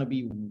delta is going to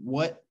be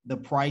what the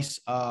price,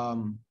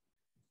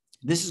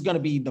 this is going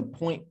to be the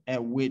point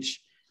at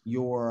which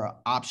your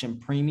option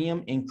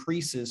premium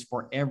increases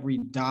for every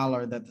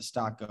dollar that the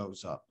stock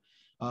goes up.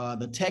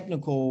 The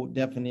technical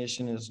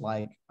definition is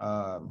like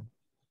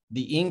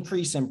the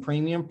increase in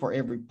premium for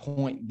every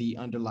point the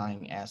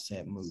underlying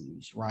asset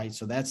moves, right?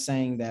 So that's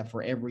saying that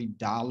for every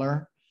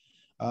dollar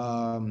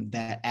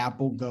that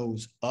Apple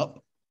goes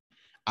up,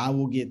 I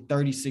will get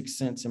 36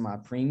 cents in my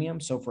premium.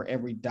 So for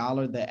every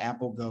dollar that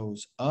Apple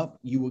goes up,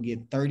 you will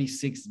get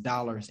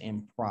 $36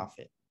 in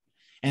profit.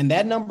 And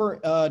that number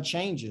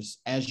changes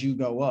as you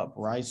go up,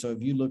 right? So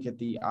if you look at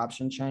the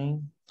option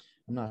chain,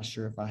 I'm not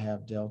sure if I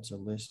have Delta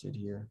listed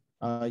here.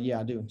 Yeah,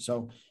 I do.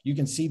 So you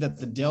can see that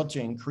the delta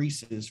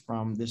increases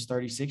from this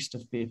 36 to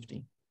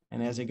 50.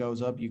 And as it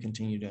goes up, you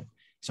continue to.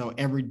 So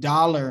every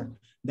dollar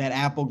that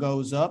Apple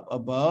goes up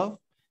above,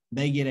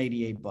 they get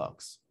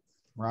 $88,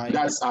 right?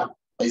 That's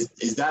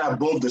is that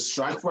above the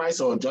strike price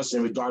or just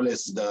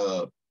regardless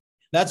the?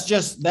 That's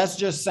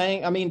just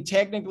saying, I mean,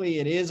 technically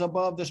it is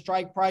above the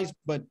strike price,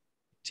 but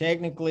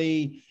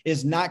technically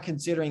it's not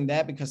considering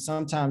that because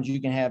sometimes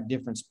you can have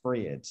different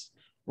spreads,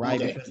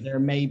 right? Okay. Because there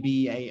may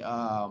be a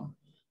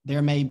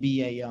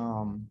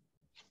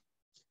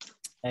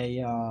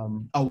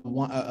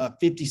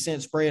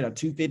 50-cent spread, a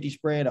 $2.50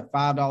 spread, a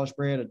 $5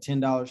 spread, a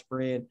 $10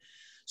 spread.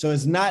 So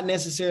it's not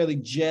necessarily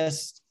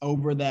just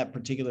over that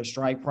particular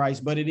strike price,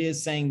 but it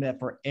is saying that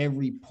for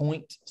every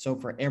point, so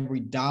for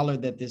every dollar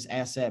that this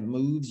asset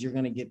moves, you're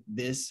going to get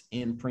this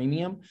in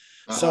premium.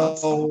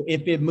 So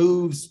if it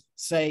moves,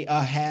 say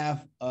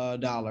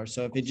 $0.50,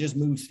 so if it just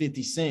moves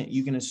 50 cents,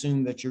 you can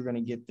assume that you're going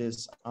to get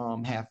this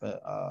half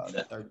of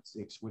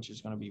 36, which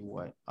is going to be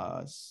what,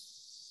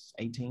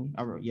 18?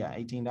 Yeah,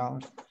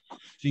 $18.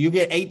 So you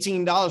get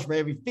 $18 for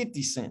every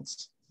 50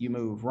 cents you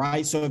move,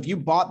 right? So if you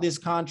bought this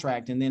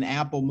contract and then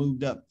Apple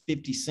moved up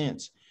 50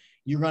 cents,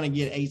 you're going to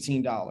get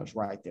 $18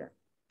 right there,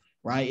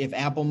 right? If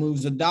Apple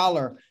moves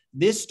 $1,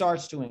 this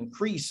starts to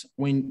increase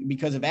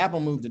because if Apple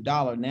moved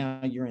 $1,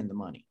 now you're in the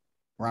money,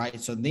 right?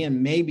 So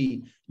then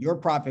maybe your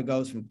profit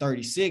goes from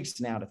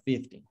 36 now to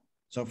 50.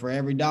 So for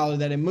every dollar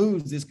that it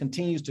moves, this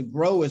continues to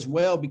grow as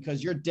well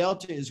because your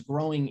delta is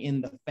growing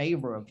in the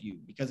favor of you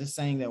because it's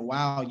saying that,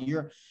 wow,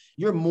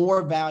 you're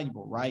more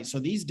valuable, right? So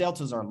these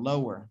deltas are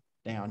lower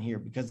down here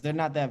because they're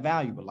not that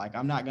valuable. Like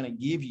I'm not going to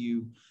give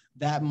you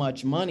that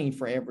much money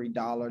for every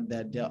dollar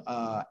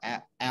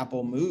that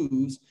Apple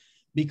moves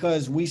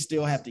because we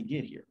still have to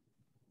get here,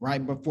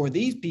 right? But for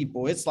these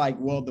people, it's like,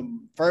 well, the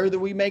further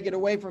we make it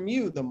away from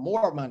you, the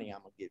more money I'm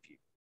gonna give you,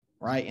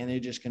 right? And it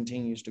just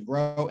continues to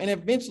grow, and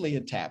eventually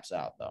it taps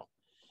out, though.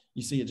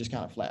 You see, it just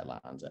kind of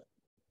flatlines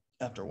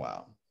after a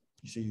while.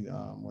 You see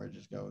where it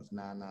just goes,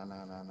 nah.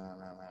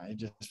 It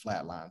just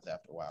flatlines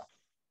after a while.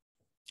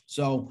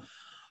 So,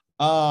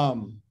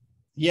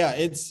 yeah,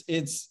 it's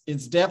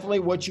definitely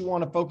what you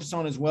want to focus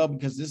on as well,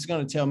 because this is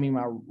going to tell me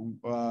my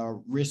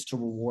risk to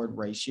reward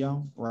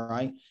ratio,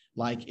 right?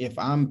 Like if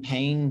I'm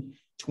paying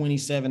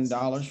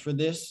 $27 for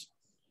this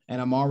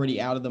and I'm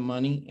already out of the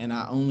money and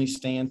I only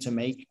stand to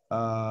make,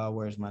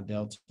 where's my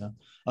delta?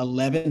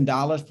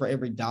 $11 for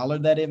every dollar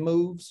that it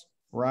moves,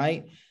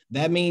 right?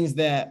 That means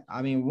that,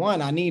 I mean,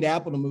 one, I need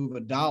Apple to move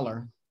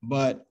 $1,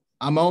 but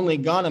I'm only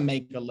going to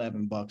make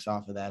 $11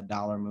 off of that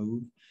dollar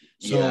move.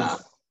 So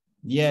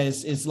yeah,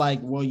 it's like,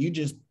 well, you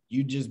just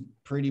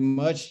pretty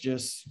much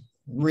just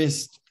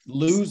risk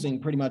losing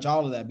pretty much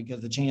all of that,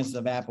 because the chances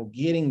of Apple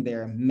getting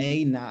there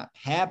may not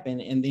happen.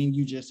 And then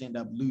you just end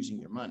up losing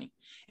your money.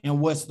 And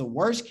what's the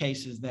worst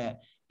case is that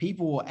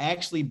people will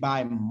actually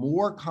buy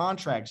more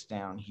contracts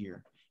down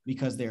here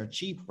because they're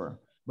cheaper.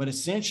 But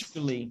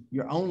essentially,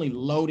 you're only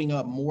loading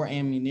up more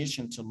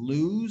ammunition to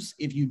lose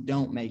if you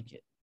don't make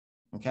it.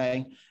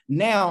 Okay.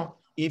 Now,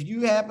 if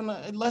you happen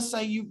to, let's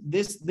say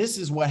this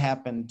is what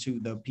happened to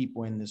the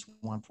people in this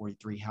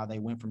 143, how they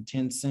went from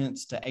 10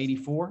 cents to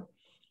 84.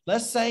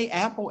 Let's say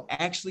Apple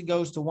actually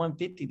goes to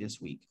 150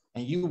 this week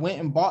and you went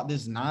and bought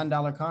this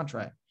 $9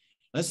 contract.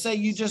 Let's say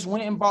you just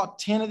went and bought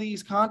 10 of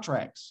these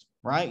contracts,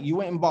 right? You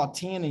went and bought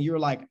 10 and you're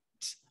like,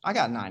 I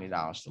got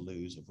 $90 to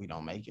lose if we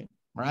don't make it,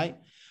 right?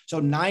 So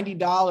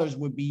 $90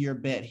 would be your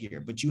bet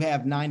here, but you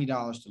have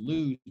 $90 to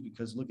lose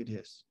because look at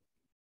this.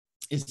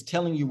 It's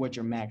telling you what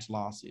your max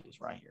loss is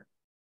right here.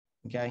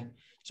 Okay.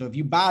 So if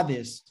you buy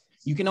this,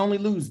 you can only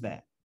lose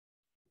that.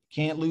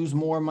 Can't lose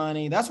more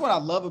money. That's what I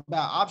love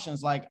about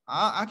options. Like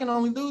I can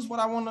only lose what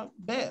I want to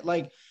bet.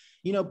 Like,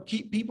 you know,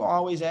 people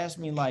always ask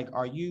me like,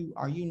 are you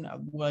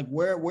like,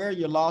 where are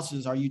your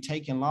losses? Are you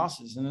taking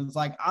losses? And it's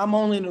like, I'm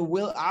only in the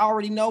will. I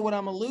already know what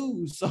I'm going to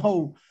lose.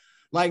 So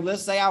like,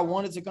 let's say I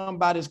wanted to come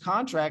buy this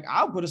contract.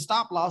 I'll put a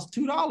stop loss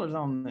 $2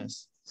 on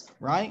this.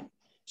 Right.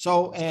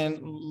 So, and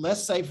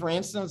let's say, for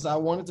instance, I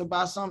wanted to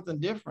buy something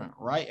different,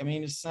 right? I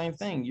mean, it's the same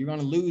thing. You're going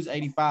to lose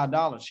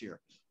 $85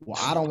 here.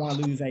 Well, I don't want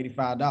to lose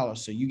 $85.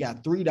 So you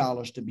got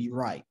 $3 to be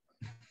right.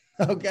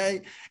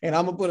 Okay. And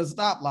I'm going to put a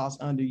stop loss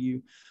under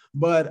you.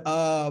 But,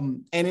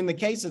 and in the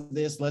case of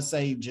this, let's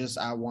say just,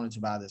 I wanted to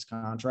buy this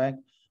contract.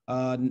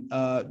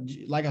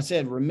 Like I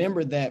said,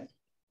 remember that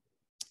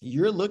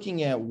you're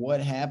looking at what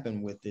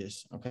happened with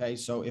this. Okay.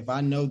 So if I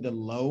know the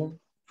low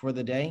for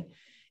the day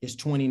is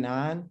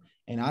 29,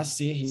 and I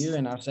sit here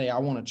and I say, I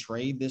want to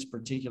trade this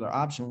particular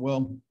option.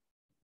 Well,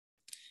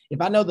 if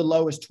I know the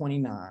low is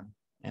 29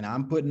 and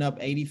I'm putting up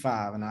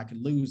 85 and I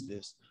could lose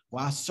this,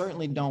 well, I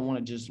certainly don't want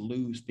to just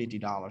lose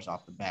 $50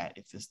 off the bat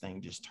if this thing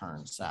just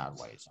turns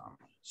sideways on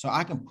me. So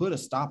I can put a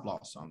stop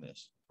loss on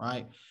this,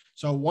 right?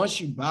 So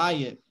once you buy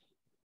it,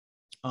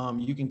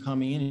 you can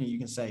come in and you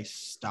can say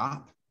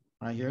stop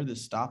right here,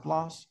 this stop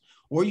loss,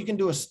 or you can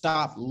do a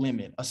stop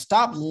limit. A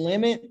stop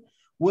limit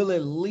will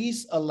at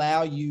least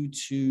allow you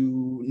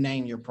to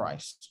name your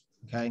price.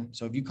 Okay.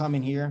 So if you come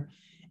in here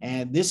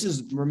and this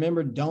is,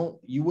 remember,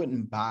 you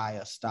wouldn't buy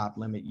a stop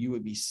limit. You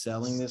would be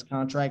selling this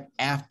contract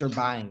after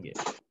buying it.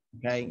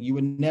 Okay. You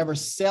would never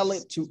sell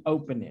it to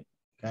open it.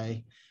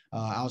 Okay.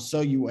 I'll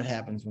show you what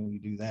happens when you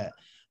do that.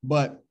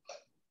 But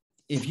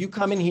if you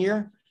come in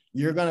here,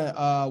 you're going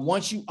to,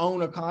 once you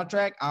own a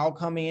contract, I'll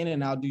come in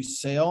and I'll do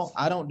sell.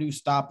 I don't do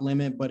stop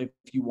limit, but if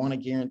you want to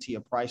guarantee a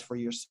price for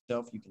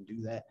yourself, you can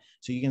do that.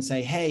 So you can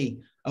say, hey,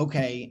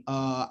 okay,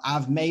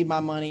 I've made my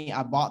money.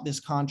 I bought this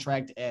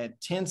contract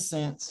at 10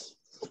 cents.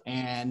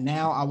 And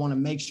now I want to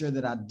make sure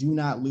that I do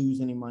not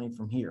lose any money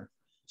from here.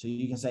 So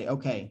you can say,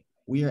 okay,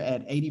 we are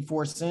at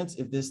 84 cents.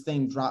 If this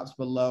thing drops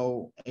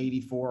below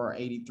 84 or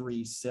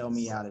 83, sell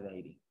me out at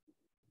 80,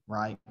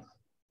 right?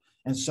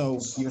 And so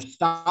your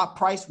stop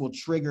price will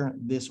trigger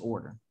this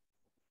order.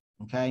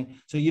 Okay.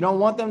 So you don't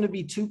want them to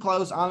be too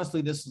close.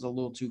 Honestly, this is a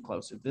little too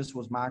close. If this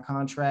was my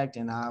contract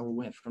and I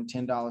went from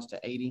 $10 to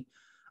 80,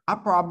 I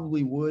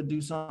probably would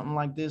do something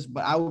like this,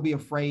 but I would be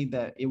afraid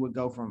that it would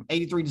go from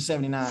 83 to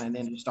 79 and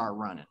then just start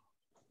running,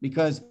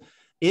 because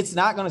it's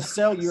not going to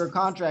sell your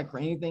contract for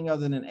anything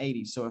other than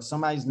 80. So if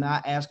somebody's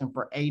not asking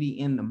for 80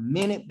 in the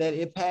minute that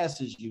it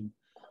passes you,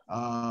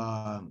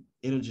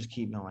 it'll just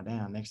keep going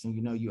down. Next thing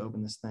you know, you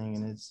open this thing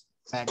and it's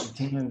back to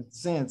 10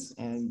 cents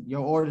and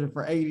your order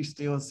for 80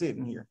 still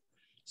sitting here.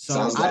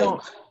 So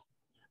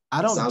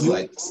I don't sounds do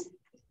like,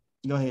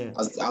 go ahead.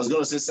 I was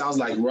going to say, sounds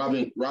like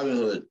Robin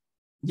Hood.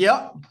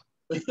 Yep.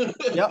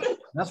 Yep.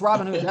 That's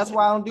Robinhood. That's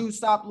why I don't do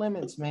stop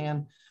limits,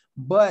 man.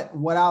 But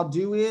what I'll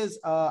do is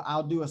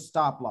I'll do a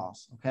stop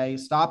loss. Okay.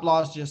 Stop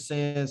loss just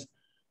says,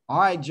 all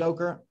right,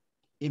 Joker,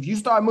 if you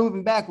start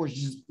moving backwards,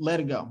 just let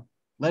it go.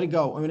 Let it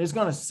go. I mean, it's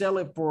going to sell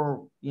it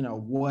for,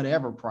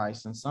 whatever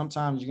price. And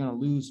sometimes you're going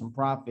to lose some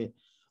profit.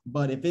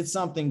 But if it's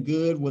something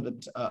good with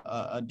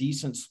a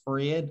decent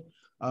spread,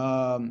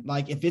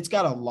 like if it's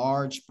got a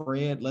large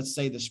spread, let's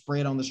say the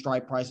spread on the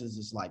strike prices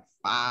is like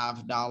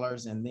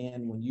 $5, and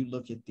then when you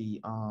look at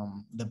the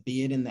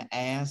bid and the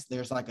ask,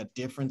 there's like a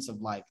difference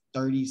of like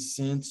 30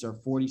 cents or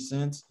 40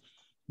 cents.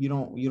 You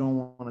don't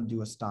want to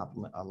do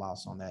a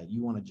loss on that.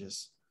 You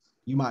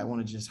might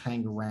want to just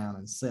hang around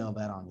and sell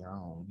that on your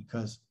own,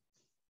 because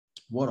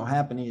what'll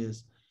happen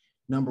is,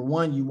 number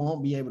one, you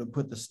won't be able to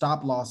put the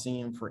stop loss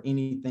in for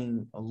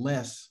anything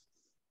less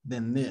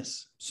than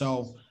this.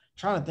 So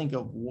trying to think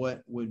of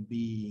what would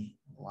be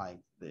like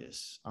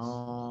this. I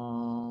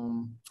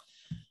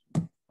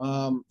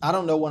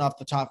don't know one off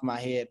the top of my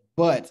head,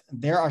 but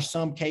there are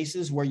some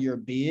cases where your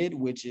bid,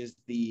 which is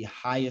the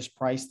highest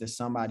price that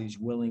somebody's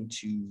willing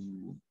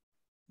to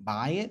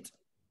buy it,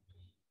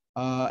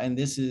 and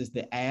this is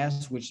the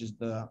ask, which is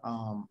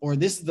or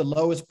this is the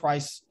lowest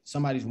price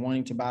somebody's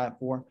wanting to buy it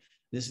for.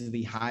 This is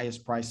the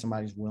highest price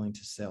somebody's willing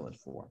to sell it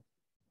for.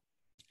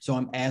 So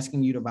I'm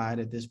asking you to buy it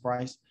at this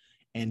price,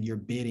 and you're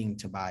bidding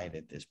to buy it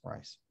at this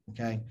price.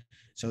 Okay.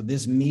 So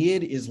this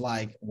mid is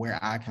like where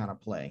I kind of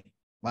play.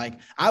 Like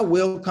I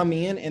will come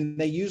in, and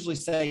they usually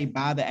say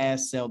buy the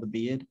ask, sell the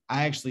bid.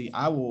 I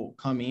will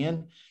come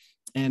in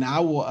and I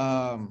will,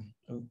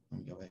 let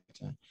me go back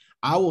to,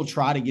 I will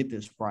try to get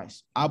this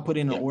price. I'll put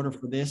in an order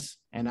for this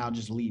and I'll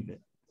just leave it.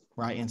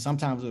 Right. And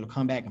sometimes it'll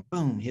come back and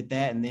boom, hit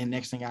that. And then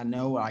next thing I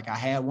know, like I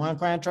had one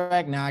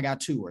contract, now I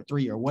got 2 or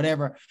 3 or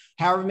whatever,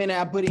 however many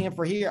I put in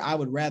for here. I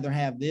would rather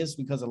have this,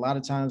 because a lot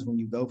of times when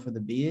you go for the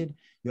bid,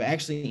 you'll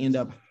actually end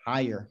up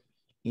higher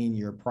in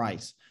your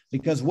price.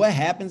 Because what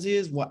happens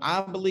is, what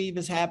I believe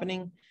is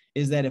happening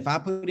is that if I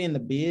put in the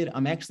bid,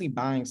 I'm actually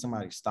buying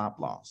somebody's stop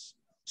loss.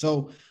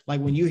 So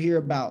like when you hear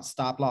about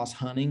stop loss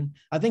hunting,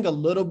 I think a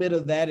little bit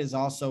of that is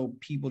also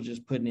people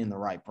just putting in the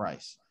right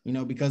price,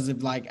 because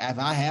if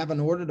I have an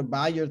order to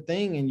buy your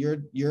thing and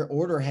your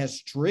order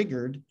has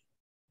triggered,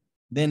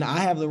 then I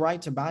have the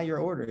right to buy your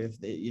order.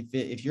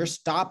 If your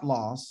stop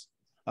loss,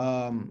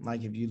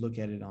 like if you look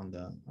at it on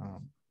the,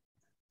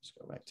 let's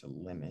go back to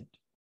limit.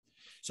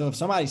 So if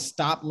somebody's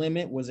stop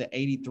limit was at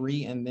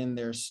 83 and then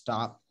their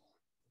stop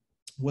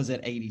was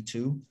at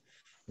 82,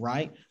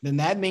 right? Then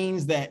that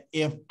means that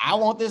if I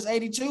want this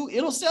 82,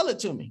 it'll sell it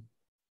to me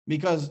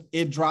because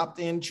it dropped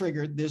in,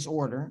 triggered this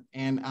order,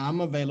 and I'm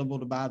available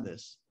to buy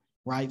this,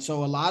 right?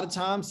 So a lot of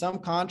times, some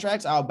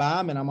contracts I'll buy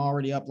them and I'm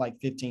already up like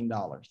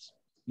 $15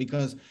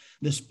 because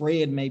the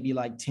spread may be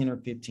like 10 or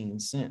 15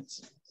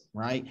 cents,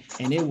 right?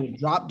 And it will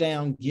drop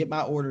down, get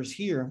my orders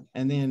here,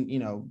 and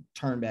then,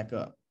 turn back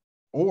up.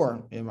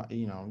 Or,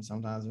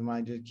 sometimes it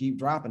might just keep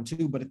dropping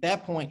too. But at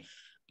that point,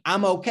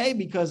 I'm okay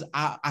because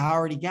I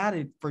already got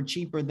it for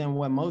cheaper than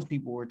what most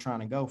people were trying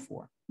to go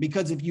for.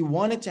 Because if you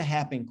want it to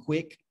happen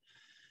quick,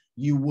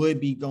 you would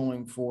be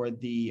going for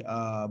the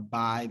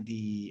buy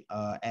the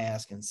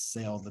ask and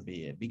sell the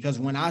bid. Because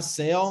when I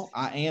sell,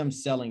 I am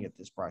selling at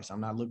this price.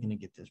 I'm not looking to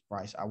get this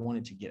price. I want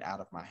it to get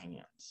out of my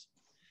hands.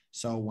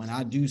 So when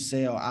I do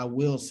sell, I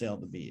will sell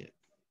the bid.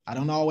 I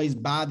don't always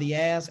buy the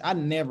ask. I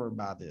never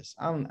buy this.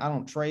 I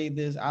don't trade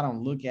this. I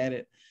don't look at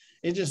it.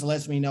 It just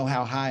lets me know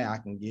how high I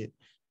can get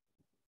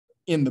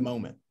in the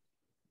moment.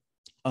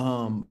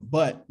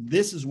 But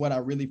this is what I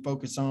really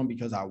focus on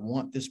because I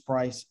want this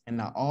price. And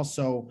I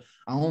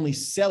only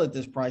sell at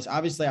this price.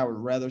 Obviously, I would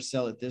rather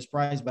sell at this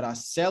price, but I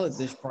sell at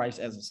this price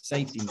as a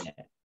safety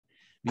net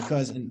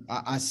because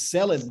I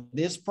sell at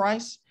this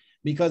price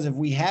because if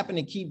we happen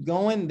to keep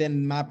going,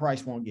 then my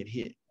price won't get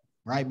hit.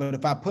 Right. But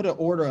if I put an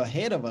order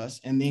ahead of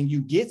us and then you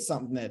get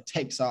something that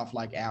takes off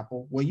like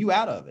Apple, well, you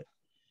out of it.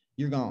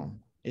 You're gone.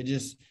 It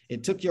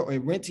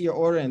went to your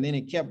order and then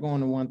it kept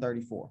going to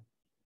 134.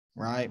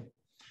 Right.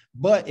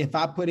 But if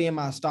I put in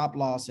my stop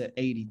loss at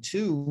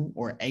 82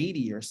 or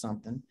 80 or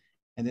something,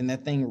 and then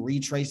that thing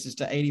retraces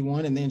to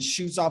 81 and then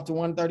shoots off to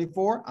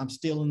 134, I'm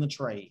still in the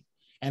trade.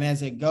 And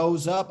as it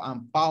goes up,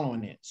 I'm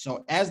following it.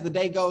 So as the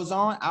day goes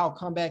on, I'll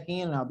come back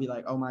in and I'll be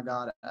like, oh my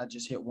God, I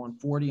just hit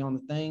 140 on the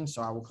thing.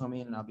 So I will come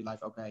in and I'll be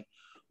like, okay,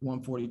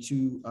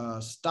 142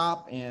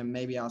 stop. And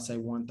maybe I'll say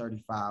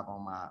 135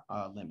 on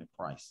my limit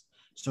price.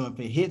 So if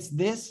it hits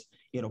this,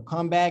 it'll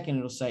come back and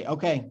it'll say,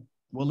 okay,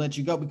 we'll let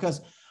you go.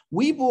 Because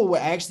Webull will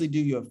actually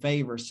do you a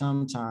favor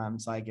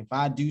sometimes. Like if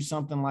I do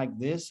something like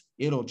this,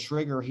 it'll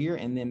trigger here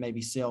and then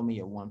maybe sell me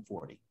at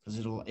 140 because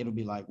it'll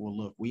be like, well,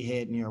 look, we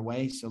heading your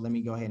way. So let me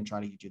go ahead and try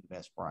to get you the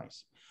best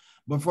price.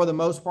 But for the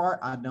most part,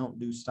 I don't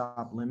do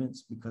stop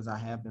limits because I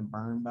have been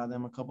burned by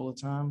them a couple of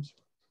times.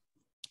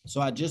 So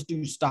I just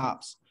do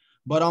stops.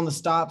 But on the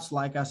stops,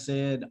 like I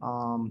said,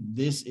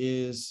 this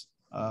is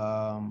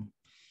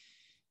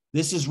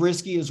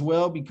risky as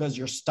well because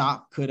your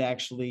stop could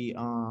actually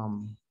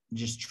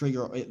just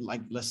trigger it.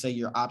 Like, let's say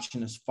your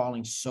option is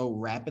falling so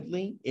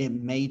rapidly, it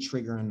may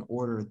trigger an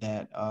order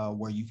that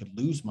where you could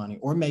lose money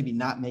or maybe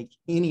not make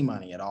any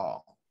money at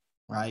all,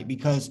 right?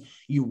 Because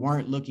you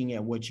weren't looking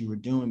at what you were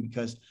doing,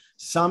 because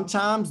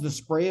sometimes the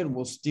spread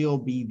will still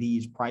be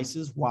these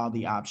prices while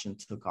the option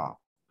took off.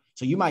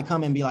 So you might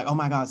come and be like, oh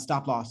my God,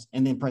 stop loss,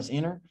 and then press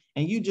enter.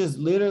 And you just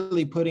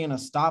literally put in a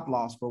stop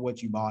loss for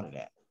what you bought it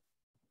at,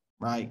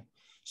 right?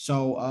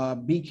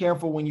 So be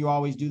careful when you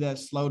always do that.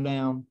 Slow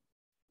down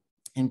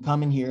and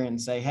come in here and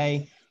say,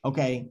 hey,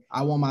 okay,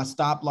 I want my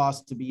stop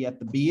loss to be at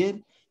the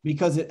bid,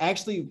 because it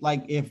actually,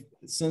 like,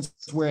 since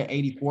we're at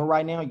 84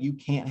 right now, you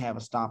can't have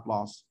a stop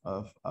loss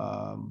of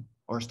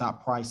or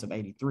stop price of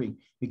 83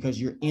 because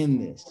you're in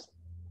this.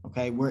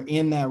 Okay, we're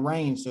in that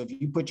range. So if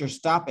you put your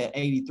stop at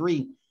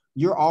 83,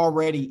 you're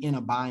already in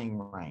a buying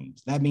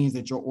range. That means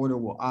that your order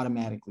will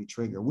automatically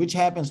trigger, which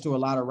happens to a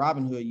lot of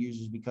Robinhood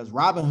users, because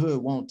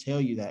Robinhood won't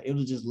tell you that.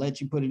 It'll just let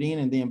you put it in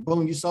and then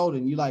boom, you sold it.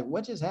 And you're like,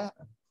 what just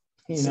happened?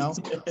 You know,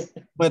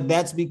 but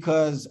that's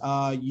because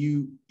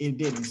it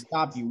didn't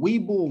stop you.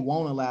 Webull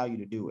won't allow you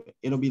to do it.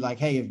 It'll be like,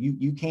 hey, if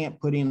you can't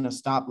put in a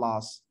stop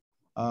loss,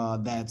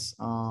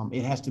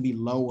 it has to be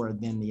lower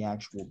than the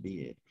actual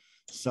bid.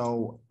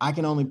 So I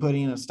can only put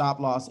in a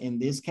stop loss in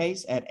this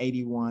case at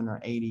 81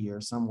 or 80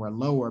 or somewhere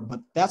lower,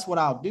 but that's what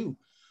I'll do.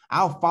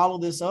 I'll follow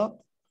this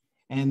up.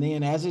 And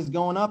then as it's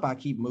going up, I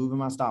keep moving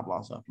my stop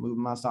loss up.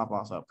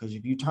 Because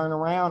if you turn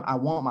around, I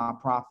want my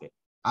profit.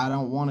 I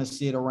don't want to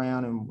sit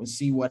around and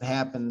see what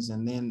happens.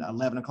 And then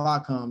 11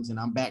 o'clock comes and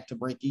I'm back to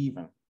break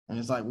even. And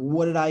it's like,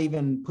 what did I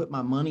even put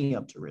my money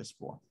up to risk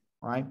for?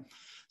 Right.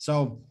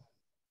 So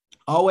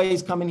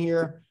always come in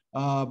here,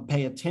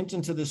 pay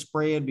attention to the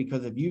spread,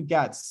 because if you've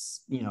got,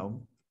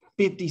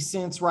 50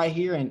 cents right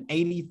here and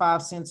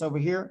 85 cents over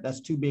here,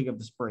 that's too big of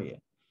a spread.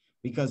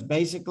 Because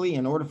basically,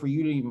 in order for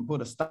you to even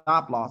put a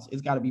stop loss,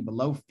 it's got to be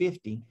below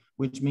 50,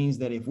 which means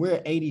that if we're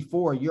at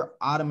 84, you're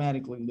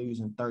automatically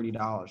losing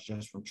 $30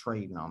 just from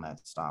trading on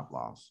that stop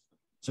loss.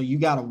 So you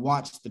got to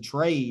watch the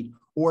trade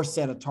or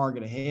set a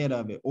target ahead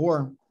of it,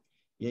 or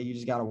you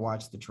just got to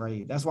watch the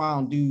trade. That's why I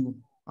don't do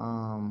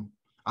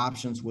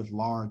options with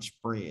large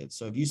spreads.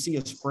 So if you see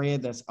a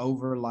spread that's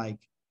over like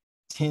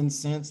 10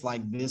 cents,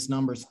 like this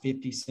number's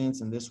 50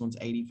 cents and this one's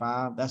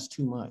 85, that's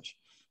too much,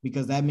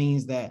 because that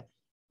means that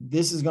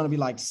this is going to be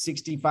like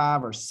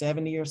 65 or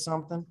 70 or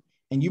something.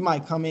 And you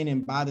might come in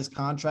and buy this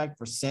contract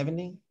for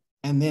 70.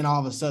 And then all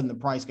of a sudden the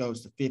price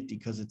goes to 50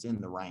 because it's in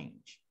the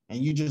range. And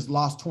you just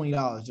lost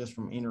 $20 just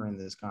from entering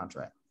this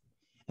contract.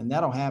 And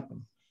that'll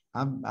happen.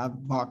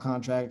 I've bought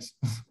contracts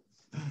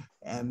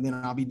and then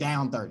I'll be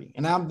down 30.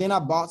 And then I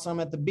bought some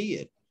at the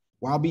bid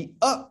where I'll be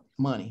up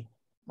money,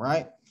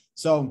 right?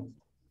 So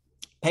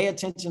pay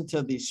attention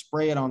to the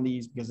spread on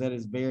these, because that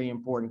is very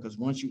important, because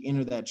once you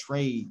enter that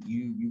trade,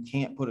 you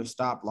can't put a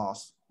stop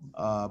loss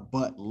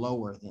but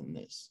lower than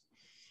this.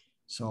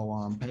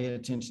 So pay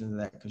attention to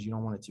that, because you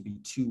don't want it to be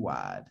too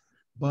wide.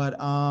 But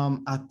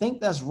I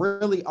think that's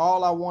really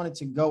all I wanted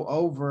to go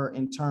over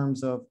in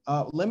terms of,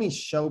 let me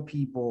show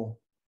people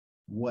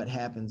what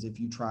happens if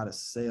you try to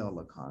sell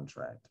a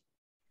contract.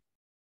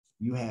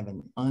 You have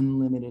an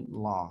unlimited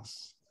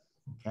loss,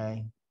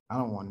 okay? I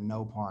don't want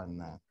no part in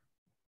that.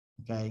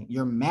 Okay,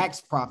 your max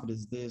profit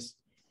is this.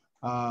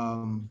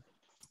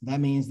 That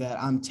means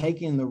that I'm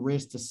taking the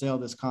risk to sell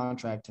this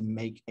contract to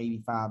make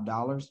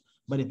 $85.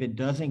 But if it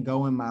doesn't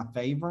go in my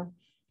favor,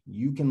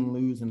 you can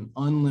lose an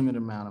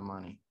unlimited amount of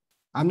money.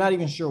 I'm not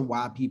even sure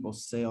why people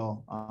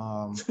sell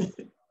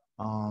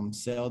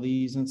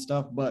these and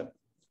stuff, but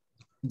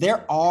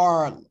there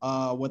are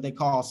what they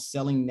call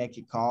selling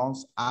naked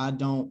calls. I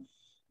don't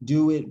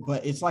do it,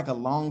 but it's like a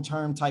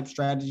long-term type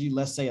strategy.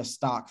 Let's say a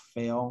stock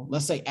fell.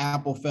 Let's say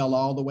Apple fell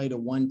all the way to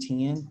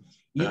 110.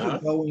 You can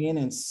go in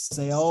and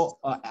sell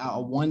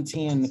a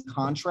 110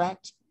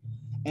 contract.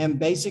 And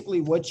basically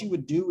what you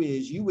would do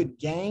is you would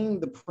gain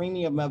the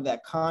premium of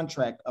that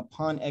contract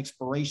upon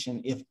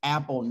expiration if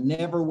Apple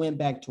never went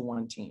back to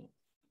 110,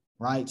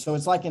 right? So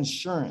it's like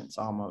insurance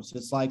almost.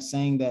 It's like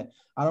saying that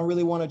I don't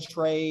really want to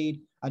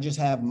trade. I just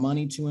have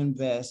money to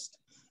invest.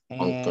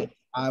 And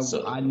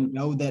I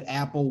know that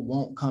Apple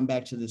won't come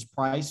back to this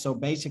price. So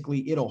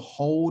basically it'll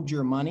hold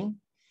your money.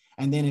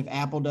 And then if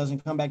Apple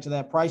doesn't come back to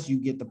that price, you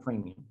get the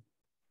premium,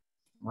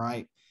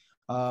 right?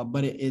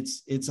 But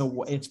it's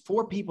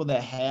for people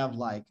that have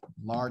like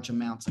large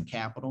amounts of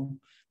capital,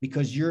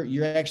 because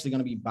you're actually going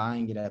to be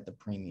buying it at the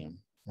premium,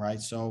 right?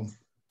 So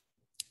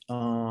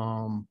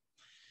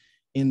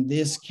in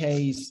this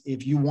case,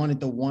 if you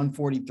wanted the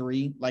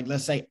 143, like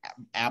let's say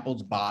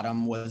Apple's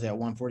bottom was at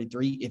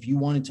 143, if you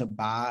wanted to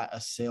buy a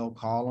sell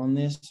call on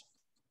this,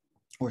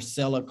 or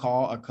sell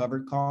a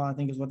covered call, I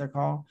think is what they're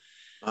called.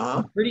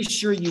 I'm pretty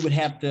sure you would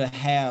have to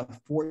have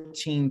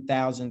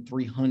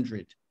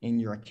 14,300 in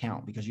your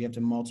account, because you have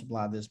to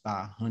multiply this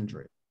by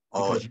 100.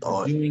 Because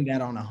you're doing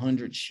that on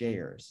 100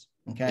 shares.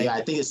 Okay. Yeah,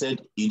 I think it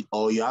said you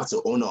have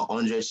to own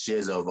 100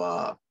 shares of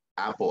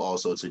Apple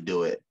also to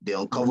do it. The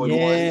uncovered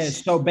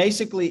ones. So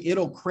basically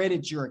it'll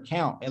credit your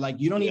account. And like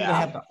you don't even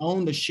have to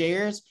own the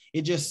shares.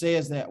 It just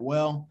says that,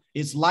 well,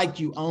 it's like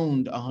you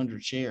owned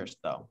 100 shares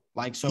though.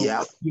 Like, so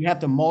you have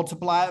to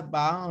multiply it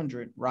by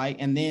 100, right?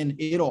 And then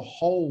it'll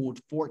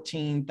hold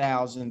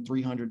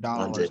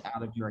 $14,300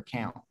 out of your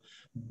account.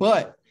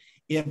 But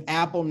if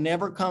Apple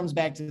never comes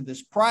back to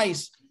this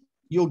price,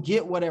 you'll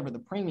get whatever the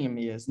premium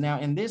is. Now,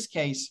 in this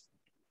case,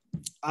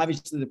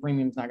 obviously the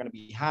premium is not going to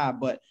be high,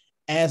 but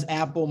as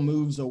Apple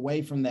moves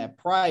away from that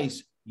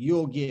price,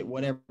 you'll get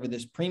whatever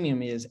this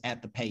premium is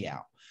at the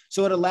payout.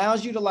 So it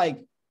allows you to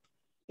like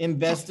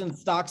invest in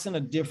stocks in a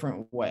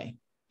different way,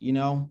 you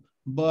know,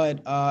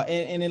 but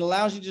and it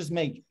allows you to just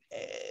make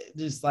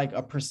just like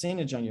a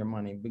percentage on your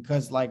money,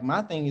 because like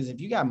my thing is,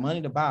 if you got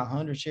money to buy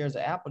 100 shares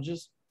of Apple,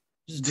 just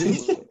do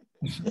it.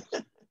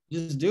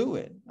 Just do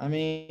it. I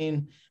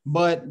mean,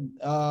 but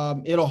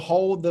it'll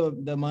hold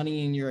the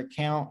money in your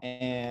account,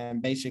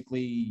 and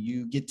basically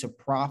you get to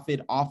profit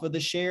off of the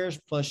shares,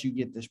 plus you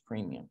get this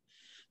premium.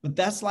 But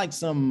that's like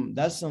some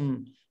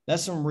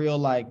real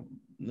like,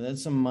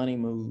 that's some money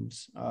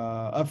moves.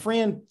 A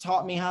friend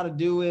taught me how to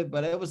do it,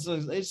 but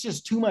it's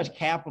just too much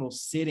capital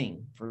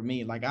sitting for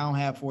me. Like I don't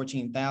have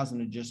 14,000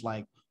 to just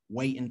like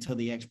wait until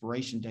the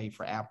expiration date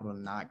for Apple to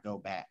not go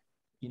back,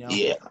 you know?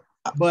 Yeah.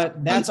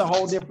 But that's a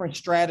whole different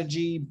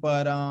strategy.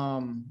 But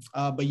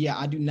yeah,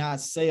 I do not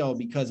sell,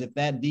 because if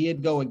that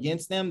did go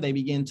against them, they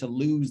begin to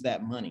lose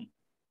that money.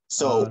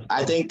 So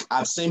I think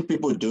I've seen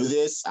people do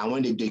this, and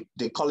when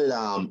they call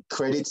it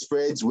credit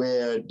spreads,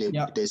 where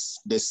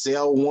they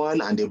sell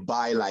one and they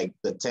buy like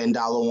the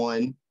 $10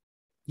 one.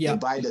 Yeah.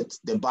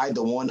 They buy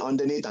the one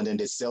underneath, and then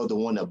they sell the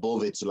one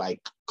above it to like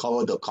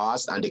cover the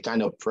cost, and they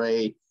kind of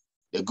pray.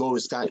 The goal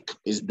is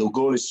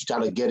to try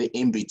to get it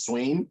in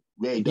between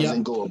where it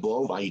doesn't go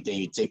above, and then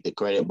you take the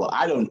credit. But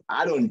I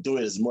don't do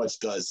it as much,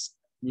 because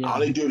I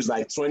only do it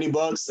like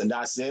 $20 and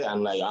that's it.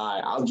 I'm like, all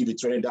right, I'll give you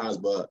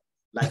 $20, but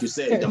like you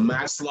said, the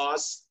max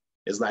loss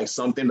is like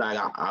something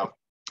that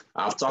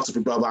I've talked to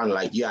people about, and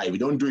like, yeah, if you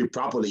don't do it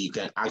properly, you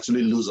can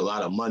actually lose a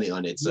lot of money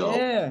on it. So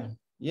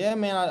yeah,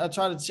 man, I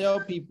try to tell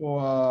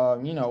people,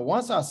 you know,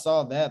 once I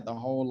saw that, the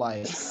whole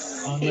like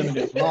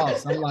unlimited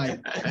loss, I'm like,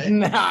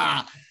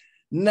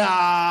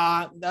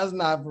 nah, that's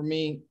not for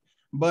me.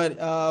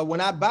 But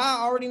when I buy,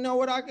 I already know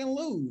what I can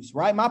lose,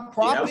 right? My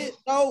profit,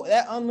 though,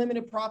 that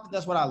unlimited profit,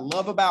 that's what I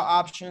love about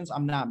options.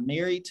 I'm not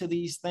married to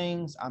these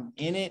things. I'm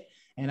in it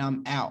and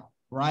I'm out,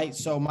 right?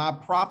 So my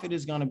profit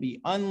is going to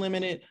be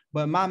unlimited,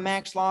 but my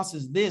max loss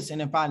is this.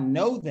 And if I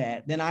know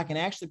that, then I can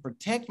actually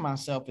protect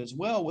myself as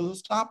well with a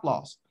stop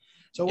loss.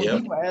 So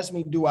when people ask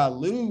me, do I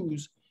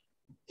lose?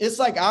 It's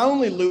like I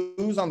only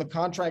lose on the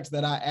contracts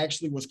that I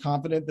actually was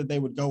confident that they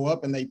would go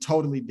up, and they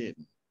totally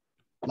didn't.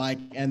 Like,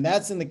 and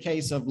that's in the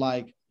case of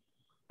like,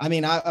 I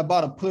mean, I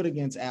bought a put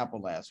against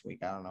Apple last week.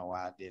 I don't know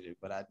why I did it,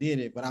 but I did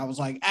it. But I was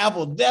like,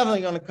 Apple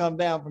definitely going to come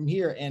down from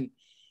here. And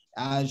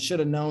I should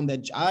have known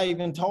that. I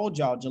even told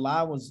y'all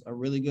July was a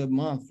really good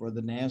month for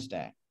the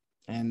NASDAQ.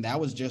 And that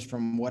was just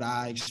from what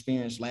I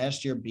experienced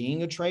last year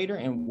being a trader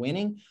and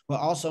winning, but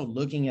also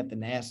looking at the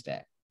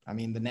NASDAQ. I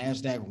mean, the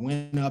NASDAQ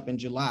went up in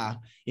July.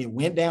 It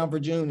went down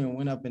for June and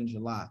went up in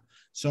July.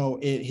 So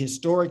it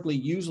historically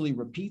usually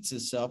repeats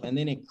itself, and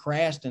then it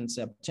crashed in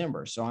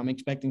September. So I'm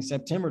expecting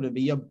September to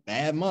be a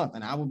bad month,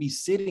 and I will be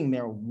sitting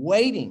there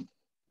waiting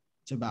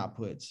to buy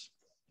puts,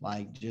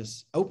 like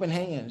just open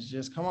hands,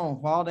 just come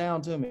on, fall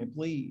down to me,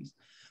 please.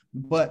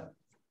 But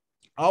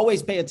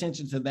always pay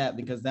attention to that,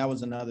 because that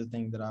was another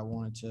thing that I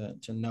wanted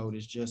to note,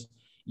 is just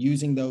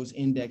using those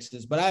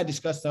indexes. But I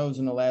discussed those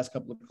in the last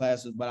couple of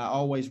classes, but I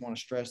always want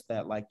to stress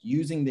that, like,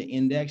 using the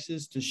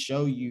indexes to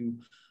show you,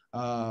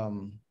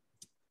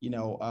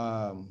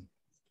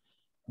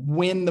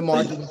 when the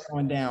market was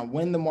going down,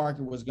 when the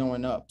market was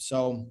going up.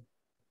 So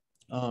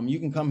you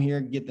can come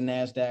here, get the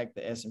NASDAQ,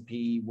 the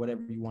S&P,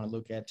 whatever you want to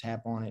look at,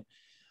 tap on it,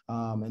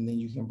 and then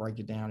you can break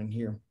it down in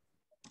here.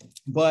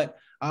 But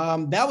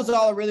that was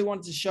all I really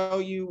wanted to show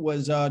you,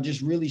 was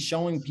just really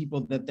showing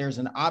people that there's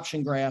an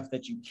option graph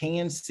that you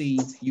can see.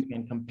 You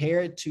can compare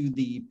it to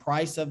the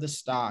price of the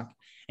stock,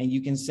 and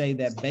you can say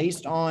that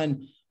based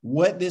on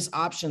what this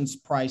options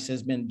price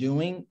has been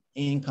doing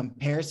in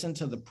comparison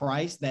to the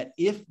price, that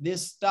if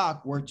this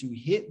stock were to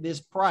hit this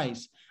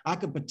price, I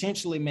could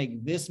potentially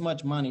make this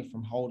much money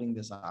from holding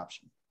this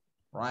option,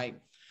 right?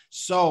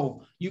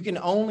 So you can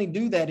only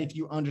do that if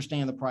you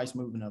understand the price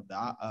movement of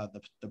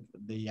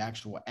the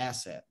actual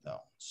asset,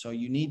 though. So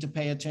you need to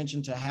pay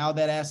attention to how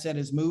that asset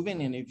is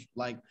moving. And if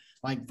like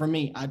for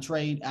me, I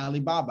trade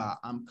Alibaba.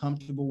 I'm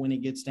comfortable when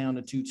it gets down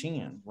to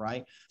 210,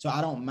 right? So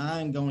I don't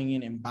mind going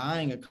in and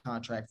buying a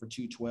contract for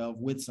 212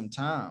 with some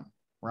time,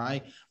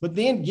 right? But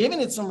then giving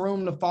it some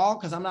room to fall,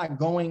 because I'm not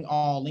going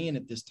all in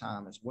at this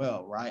time as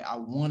well, right? I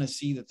want to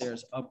see that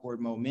there's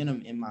upward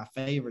momentum in my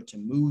favor to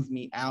move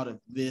me out of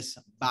this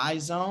buy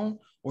zone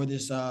or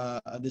this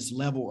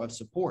level of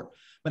support.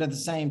 But at the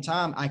same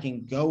time, I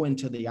can go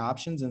into the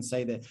options and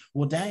say that,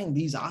 well, dang,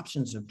 these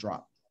options have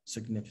dropped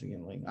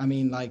significantly. I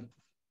mean, like,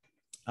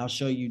 I'll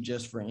show you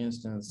just for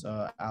instance,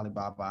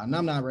 Alibaba, and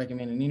I'm not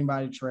recommending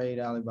anybody trade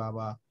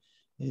Alibaba.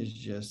 It's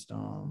just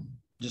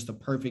a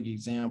perfect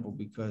example,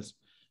 because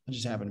I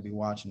just happened to be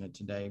watching it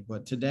today.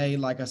 But today,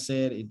 like I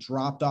said, it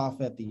dropped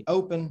off at the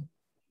open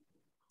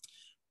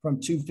from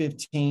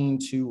 215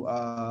 to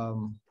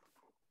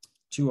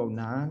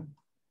 209.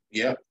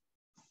 Yeah.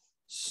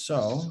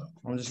 So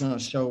I'm just going to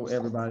show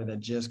everybody that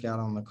just got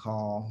on the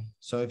call.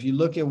 So if you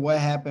look at what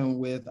happened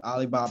with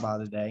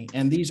Alibaba today,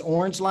 and these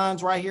orange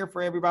lines right here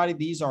for everybody,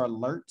 these are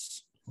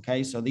alerts.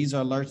 Okay, so these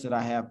are alerts that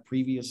I have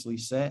previously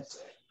set.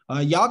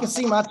 Y'all can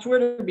see my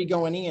Twitter be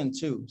going in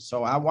too.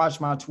 So I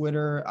watch my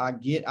Twitter. I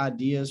get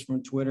ideas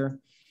from Twitter.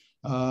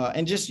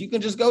 And you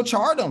can just go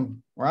chart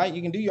them, right?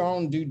 You can do your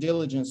own due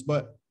diligence.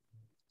 But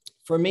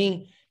for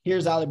me,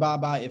 here's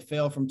Alibaba. It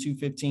fell from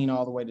 215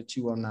 all the way to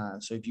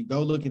 209. So if you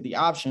go look at the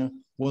option,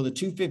 well, the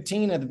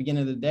 215 at the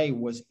beginning of the day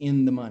was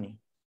in the money,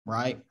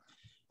 right?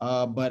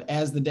 But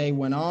as the day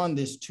went on,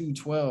 this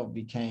 212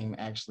 became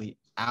actually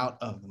out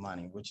of the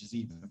money, which is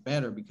even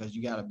better because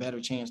you got a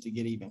better chance to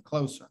get even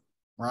closer,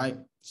 right?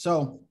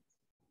 So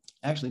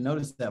actually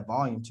notice that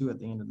volume too at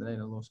the end of the day,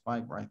 the little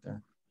spike right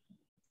there.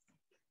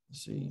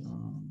 Let's see,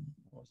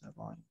 what was that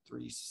volume?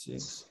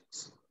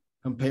 3.6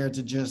 compared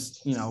to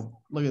just,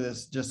 look at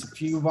this, just a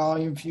few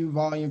volume,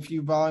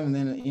 and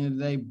then at the end of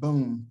the day,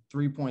 boom,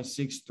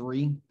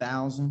 3.63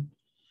 thousand.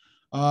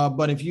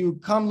 But if you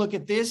come look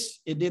at this,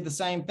 it did the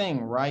same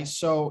thing, right?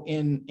 So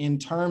in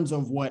terms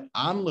of what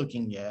I'm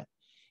looking at,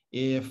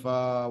 if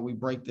we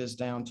break this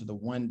down to the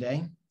 1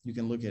 day, you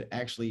can look at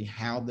actually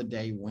how the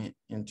day went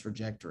in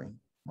trajectory,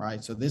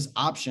 right? So this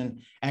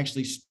option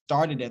actually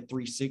started at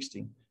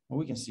 360. Well,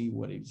 we can see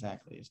what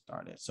exactly it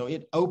started. So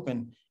it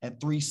opened at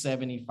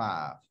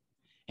 375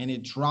 and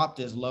it dropped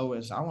as low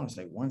as, I want to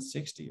say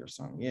 160 or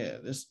something. Yeah,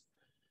 this,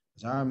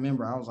 as I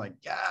remember, I was like,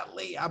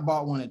 golly, I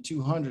bought one at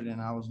 200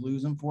 and I was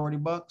losing 40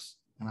 bucks.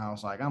 And I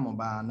was like, I'm going to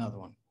buy another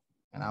one.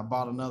 And I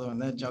bought another one.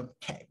 That joke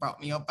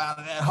brought me up out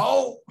of that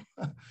hole.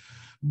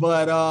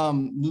 But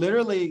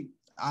literally,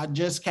 I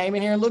just came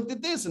in here and looked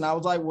at this and I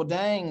was like, well,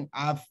 dang,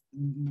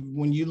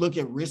 when you look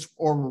at risk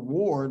or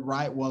reward,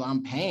 right? Well,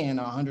 I'm paying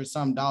 $100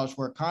 some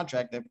for a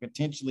contract that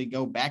potentially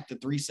go back to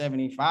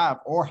 375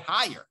 or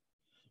higher,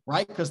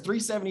 right? Because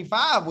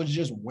 375 was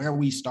just where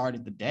we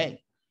started the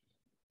day,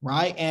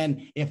 right?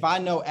 And if I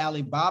know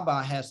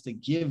Alibaba has to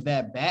give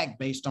that back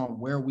based on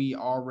where we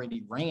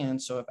already ran.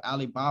 So if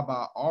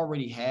Alibaba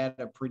already had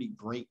a pretty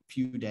great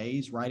few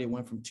days, right? It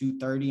went from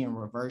 230 and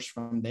reversed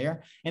from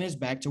there and it's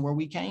back to where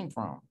we came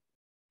from.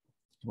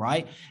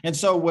 Right. And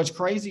so what's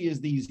crazy is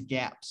these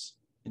gaps.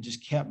 It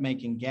just kept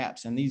making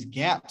gaps and these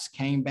gaps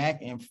came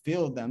back and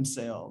filled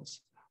themselves.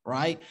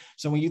 Right.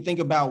 So when you think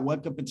about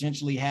what could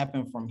potentially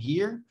happen from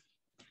here,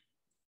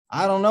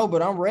 I don't know,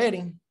 but I'm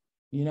ready,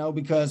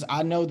 because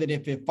I know that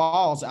if it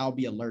falls, I'll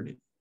be alerted.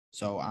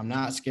 So I'm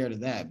not scared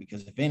of that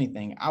because if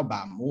anything, I'll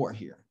buy more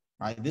here.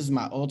 Right. This is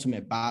my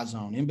ultimate buy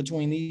zone. In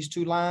between these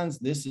two lines,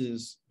 this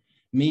is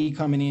me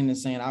coming in and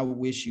saying, I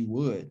wish you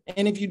would.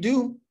 And if you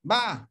do,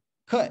 buy,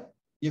 cut.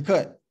 You're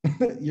cut.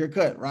 You're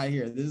cut right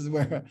here. This is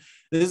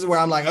where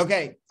I'm like,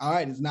 okay, all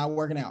right, it's not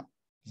working out.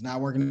 It's not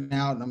working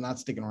out, and I'm not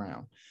sticking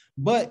around.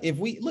 But if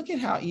we look at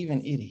how even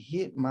it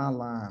hit my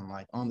line,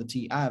 like on the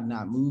T, I have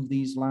not moved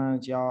these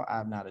lines, y'all. I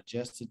have not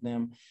adjusted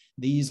them.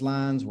 These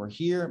lines were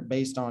here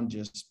based on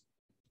just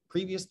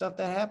previous stuff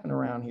that happened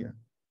around here.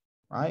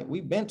 Right?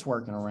 We've been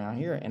twerking around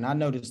here. And I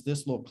noticed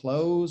this little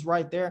close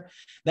right there.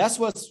 That's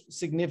what's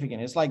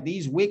significant. It's like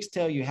these wicks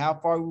tell you how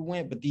far we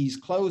went, but these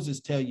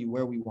closes tell you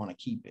where we want to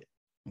keep it.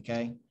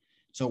 Okay.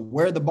 So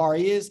where the bar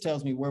is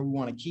tells me where we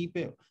want to keep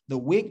it. The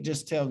wick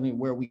just tells me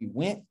where we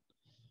went.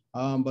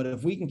 But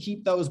if we can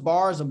keep those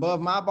bars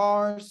above my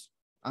bars,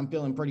 I'm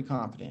feeling pretty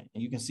confident.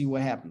 And you can see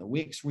what happened. The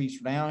wicks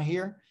reached down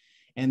here.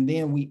 And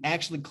then we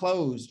actually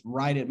closed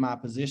right at my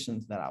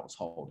positions that I was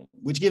holding,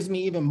 which gives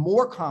me even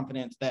more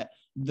confidence that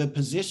the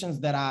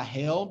positions that I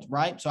held,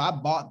 right? So I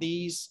bought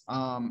these.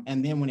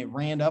 And then when it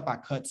ran up, I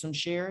cut some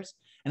shares.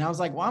 And I was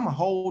like, well, I'm going to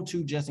hold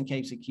two just in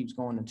case it keeps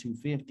going to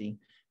 250.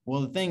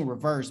 Well, the thing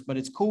reversed, but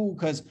it's cool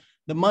because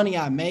the money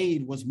I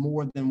made was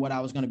more than what I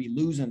was going to be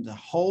losing to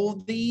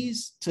hold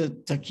these to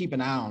keep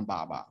an eye on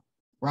Baba,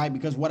 right?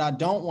 Because what I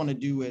don't want to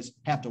do is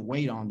have to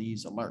wait on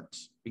these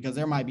alerts because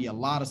there might be a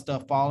lot of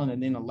stuff falling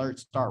and then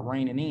alerts start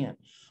raining in.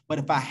 But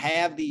if I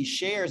have these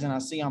shares and I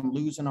see I'm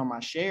losing on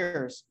my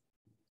shares,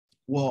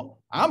 well,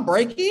 I'm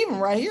break even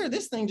right here.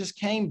 This thing just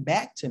came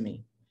back to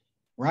me,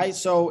 right?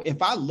 So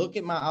if I look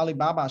at my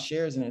Alibaba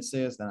shares and it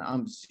says that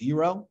I'm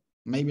zero,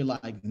 maybe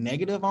like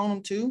negative on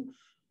them too,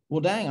 well,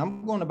 dang,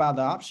 I'm going to buy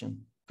the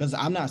option because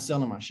I'm not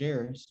selling my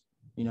shares.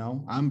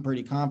 I'm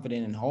pretty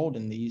confident in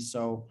holding these.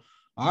 So,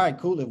 all right,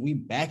 cool. If we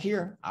back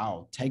here,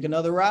 I'll take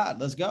another ride.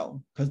 Let's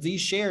go. Because these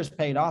shares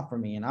paid off for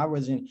me. And I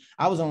was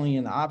only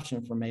in the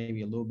option for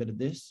maybe a little bit of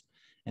this.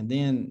 And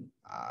then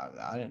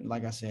I didn't,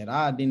 like I said,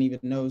 I didn't even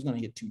know it was going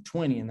to hit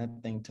 220 and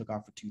that thing took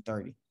off for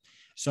 230.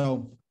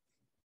 So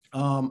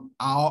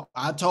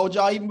I told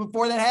y'all even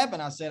before that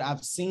happened, I said,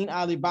 I've seen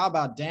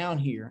Alibaba down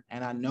here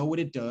and I know what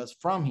it does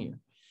from here.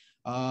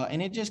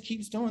 And it just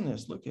keeps doing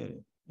this. Look at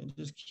it. It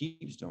just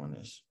keeps doing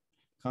this.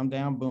 Come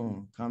down,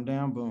 boom, come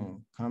down,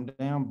 boom, come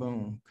down,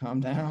 boom, come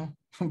down,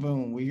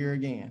 boom. We're here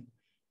again.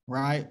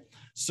 Right.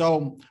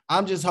 So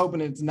I'm just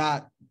hoping it's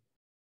not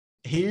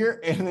here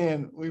and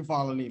then we're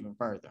falling even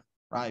further.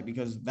 Right.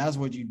 Because that's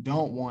what you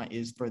don't want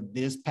is for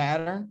this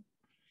pattern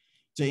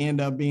to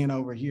end up being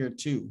over here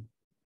too.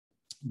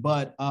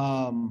 But,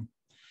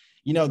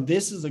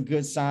 this is a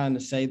good sign to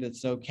say that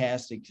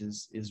stochastic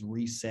is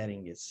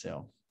resetting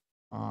itself.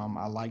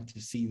 I like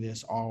to see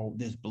this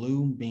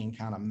blue being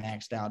kind of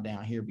maxed out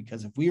down here,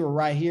 because if we were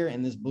right here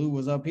and this blue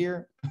was up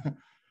here,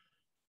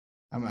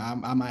 I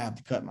might have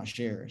to cut my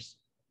shares.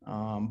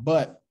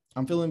 But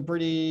I'm feeling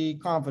pretty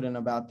confident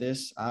about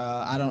this.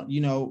 I don't,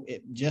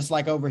 just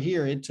like over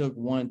here, it took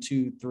 1,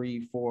 2, 3,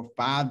 4,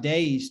 5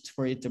 days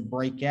for it to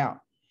break out.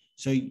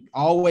 So you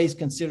always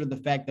consider the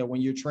fact that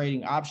when you're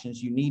trading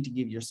options, you need to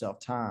give yourself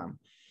time.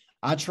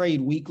 I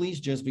trade weeklies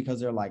just because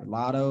they're like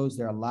lottos.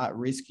 They're a lot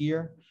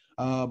riskier.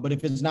 But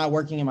if it's not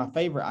working in my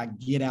favor, I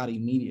get out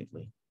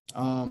immediately.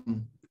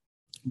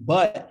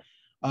 But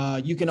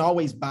you can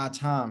always buy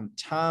time.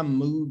 Time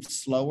moves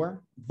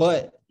slower,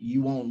 but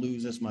you won't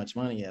lose as much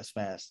money as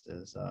fast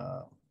as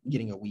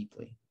getting a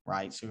weekly,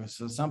 right? So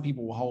some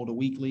people will hold a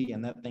weekly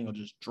and that thing will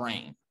just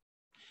drain.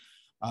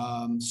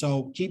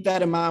 So keep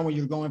that in mind when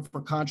you're going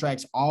for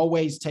contracts.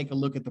 Always take a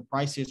look at the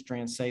price history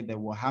and say that,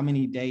 well, how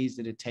many days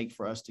did it take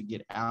for us to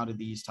get out of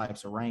these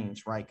types of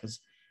range, right? Because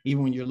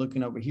even when you're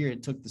looking over here,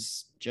 it took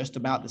this just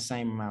about the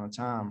same amount of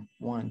time.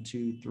 1,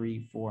 2,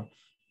 3, 4,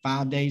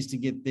 5 days to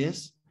get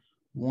this.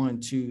 1,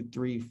 2,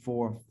 3,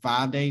 4,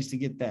 5 days to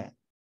get that,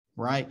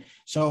 right?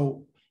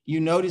 So you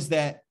notice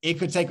that it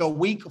could take a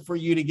week for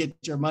you to get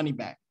your money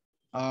back.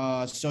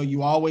 So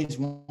you always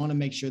want to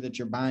make sure that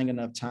you're buying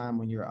enough time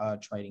when you're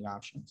trading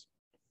options.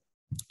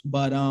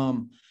 But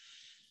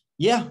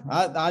yeah,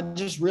 I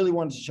just really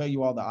wanted to show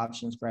you all the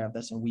options graph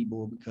that's in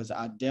Webull, because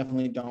I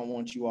definitely don't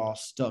want you all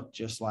stuck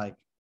just like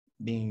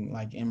being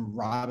like in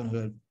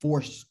Robinhood,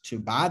 forced to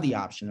buy the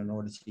option in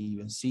order to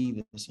even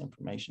see this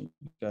information,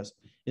 because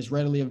it's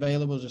readily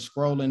available. Just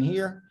scroll in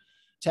here,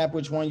 tap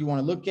which one you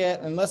want to look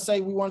at. And let's say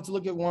we wanted to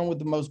look at one with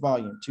the most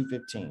volume,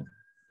 215.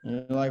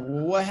 And you're like,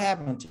 well, what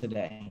happened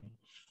today?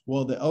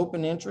 Well, the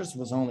open interest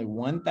was only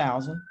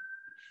 1,000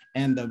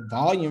 and the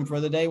volume for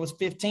the day was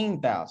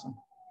 15,000.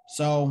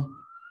 So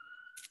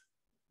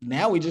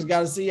now we just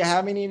got to see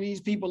how many of these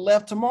people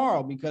left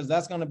tomorrow, because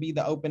that's going to be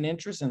the open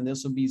interest and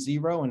this will be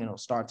 0 and it'll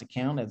start to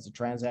count as the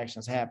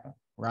transactions happen,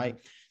 right?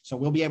 So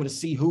we'll be able to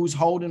see who's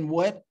holding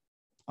what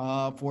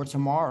for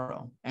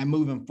tomorrow. And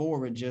moving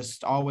forward,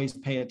 just always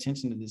pay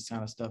attention to this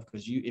kind of stuff,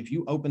 because if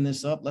you open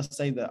this up, let's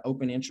say the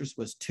open interest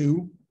was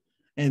 2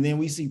 and then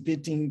we see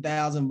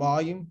 15,000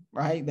 volume,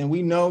 right? Then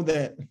we know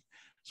that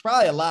it's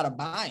probably a lot of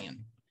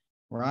buying,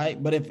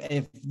 right? But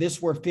if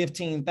this were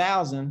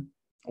 15,000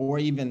 or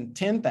even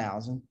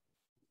 10,000,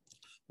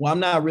 well, I'm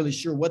not really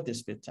sure what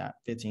this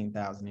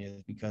 15,000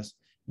 is, because,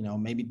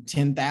 maybe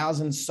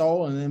 10,000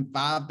 sold and then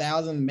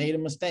 5,000 made a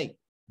mistake,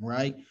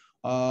 right?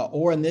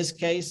 Or in this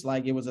case,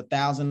 like it was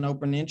 1,000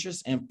 open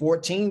interest and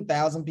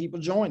 14,000 people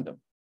joined them,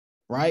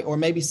 right? Or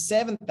maybe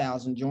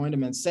 7,000 joined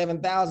them and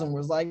 7,000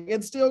 was like,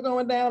 it's still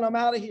going down, I'm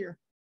out of here,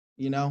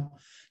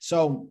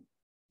 So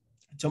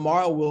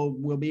tomorrow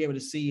we'll be able to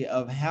see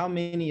of how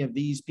many of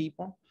these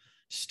people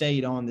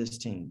stayed on this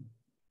team,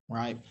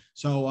 right?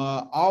 So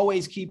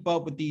always keep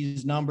up with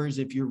these numbers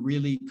if you're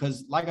really,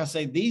 because like I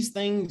say, these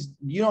things,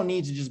 you don't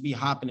need to just be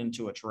hopping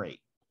into a trade.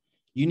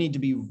 You need to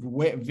be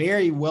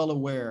very well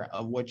aware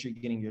of what you're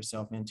getting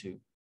yourself into.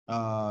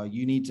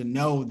 You need to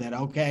know that,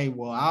 okay,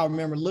 well, I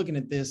remember looking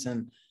at this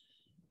and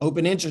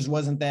open interest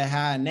wasn't that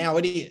high. Now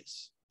it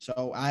is.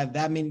 So I have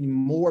that many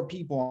more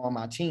people on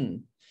my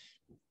team.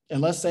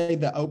 And let's say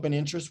the open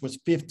interest was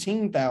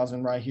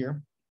 15,000 right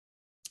here.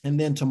 And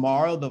then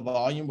tomorrow the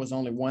volume was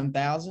only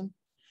 1,000.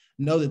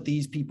 Know that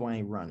these people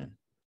ain't running.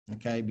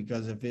 Okay.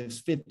 Because if it's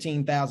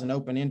 15,000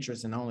 open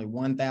interest and only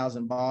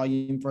 1,000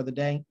 volume for the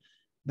day,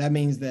 that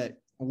means that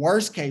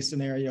worst case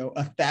scenario,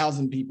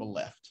 1,000 people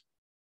left,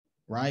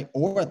 right?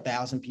 Or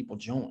 1,000 people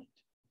joined,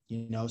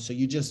 so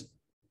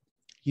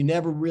you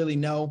never really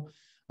know,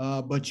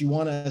 but you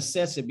want to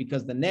assess it,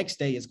 because the next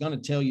day is going to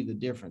tell you the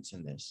difference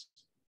in this,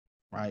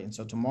 right? And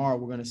so tomorrow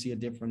we're going to see a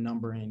different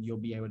number and you'll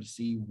be able to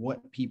see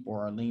what people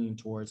are leaning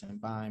towards and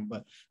buying.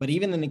 But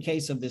even in the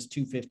case of this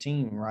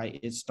 215, right,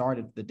 it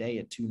started the day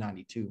at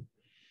 292.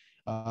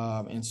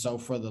 And so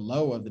for the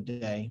low of the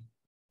day,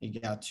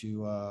 it got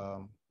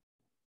to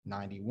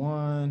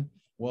 91.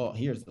 Well,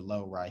 here's the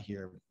low right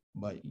here.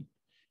 But,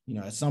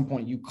 at some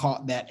point you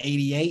caught that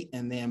 88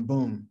 and then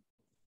boom,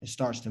 it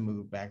starts to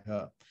move back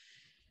up.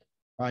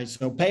 All right,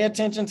 so pay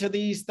attention to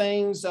these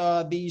things.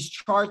 These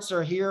charts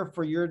are here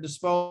for your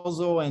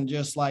disposal, and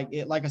just like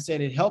I said,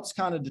 it helps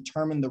kind of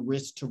determine the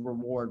risk to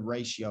reward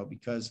ratio,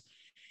 because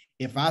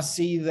if I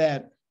see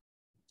that,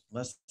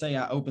 let's say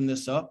I open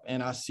this up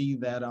and I see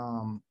that,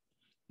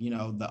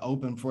 the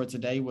open for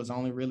today was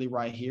only really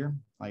right here.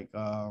 Like,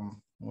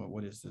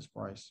 what is this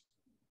price?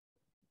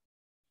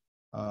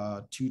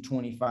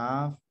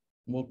 225.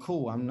 Well,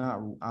 cool. I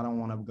don't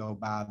want to go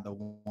buy the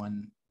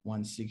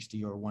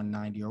 160 or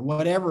 190 or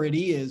whatever it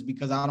is,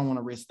 because I don't want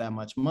to risk that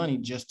much money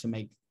just to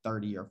make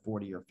 30 or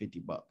 40 or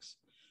 50 bucks,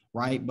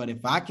 right? But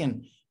if I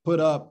can put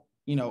up,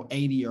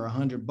 80 or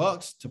 100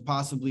 bucks to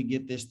possibly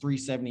get this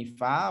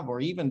 375 or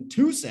even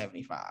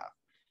 275,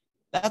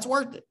 that's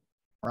worth it.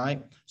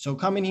 right? So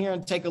come in here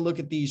and take a look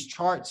at these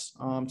charts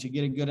to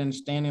get a good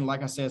understanding.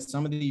 Like I said,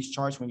 some of these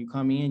charts, when you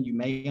come in, you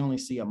may only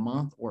see a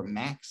month or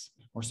max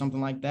or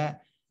something like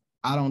that.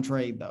 I don't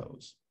trade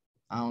those.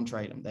 I don't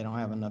trade them. They don't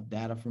have enough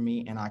data for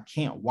me, and I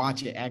can't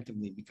watch it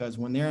actively because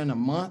when they're in a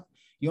month,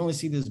 you only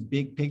see this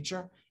big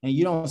picture and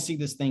you don't see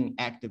this thing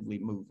actively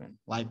moving.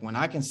 Like when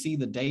I can see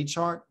the day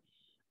chart,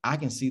 I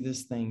can see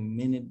this thing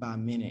minute by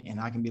minute and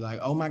I can be like,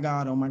 oh my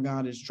God,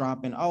 it's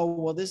dropping. Oh,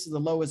 well, this is the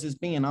lowest it's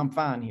been. I'm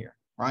fine here,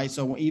 right?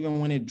 So even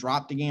when it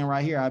dropped again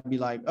right here, I'd be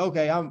like,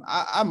 okay,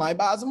 I might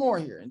buy some more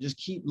here and just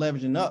keep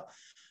leveraging up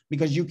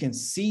because you can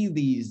see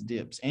these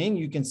dips and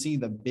you can see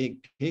the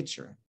big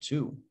picture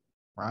too,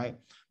 right?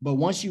 But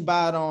once you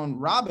buy it on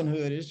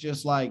Robinhood, it's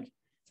just like,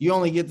 you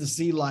only get to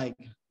see like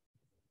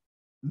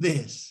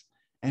this.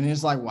 And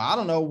it's like, well, I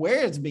don't know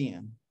where it's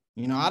been.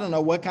 You know, I don't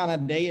know what kind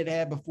of day it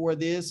had before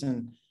this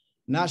and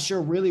not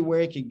sure really where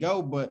it could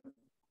go. But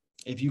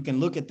if you can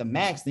look at the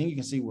max, then you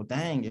can see, well,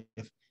 dang,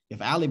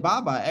 if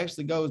Alibaba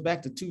actually goes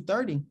back to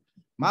 230,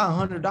 my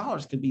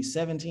 $100 could be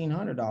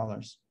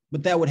 $1,700.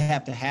 But that would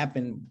have to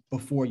happen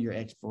before your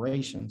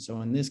expiration.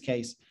 So in this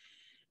case,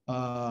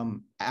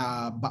 Alibaba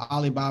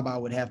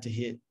would have to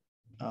hit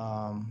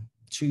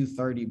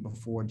 230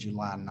 before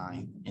July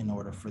 9th in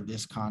order for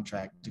this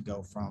contract to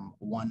go from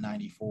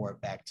 194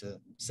 back to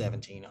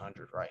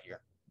 1,700 right here.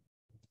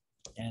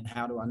 And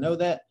how do I know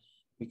that?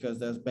 Because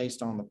that's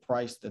based on the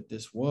price that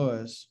this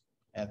was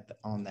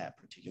on that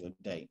particular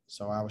date.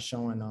 So I was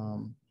showing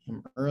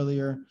him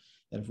earlier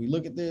that if we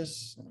look at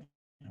this,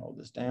 hold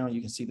this down,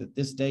 you can see that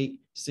this date,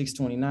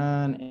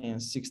 629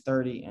 and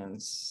 630 and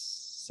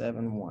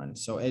 7-1.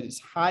 So at its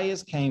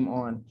highest came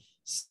on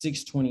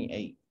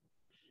 628.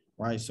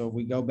 Right, so if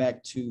we go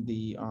back to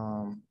the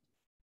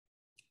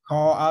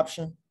call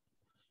option,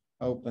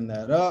 open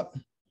that up,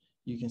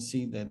 you can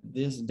see that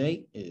this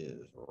date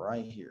is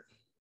right here.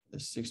 The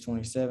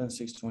 627,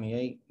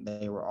 628,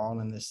 they were all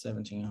in this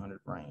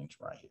 1,700 range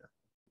right here,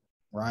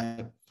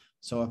 right?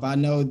 So if I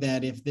know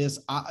that if this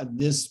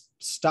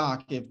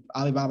stock, if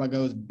Alibaba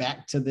goes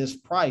back to this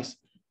price,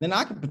 then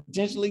I could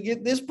potentially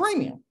get this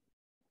premium.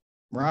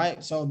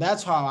 Right. So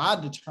that's how I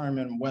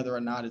determine whether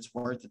or not it's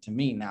worth it to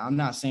me. Now, I'm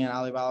not saying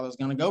Alibaba is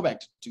going to go back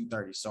to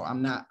 230. So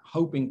I'm not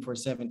hoping for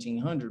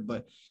 1,700.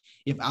 But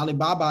if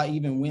Alibaba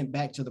even went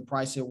back to the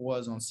price it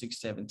was on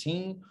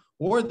 617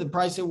 or the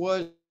price it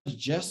was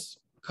just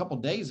a couple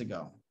of days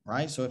ago.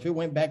 Right. So if it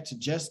went back to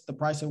just the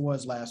price it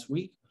was last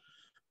week,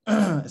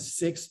 on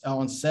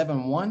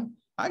 7-1,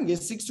 I can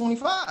get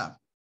 625.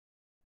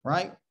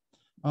 Right.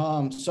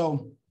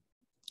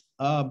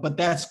 But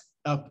that's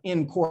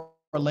in correlation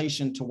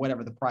to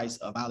whatever the price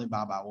of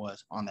Alibaba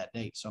was on that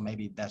date. So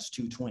maybe that's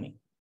 220,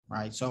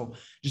 right? So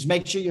just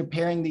make sure you're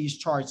pairing these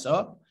charts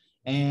up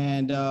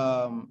and,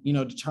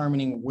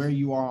 determining where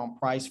you are on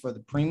price for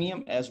the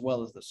premium as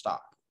well as the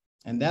stock.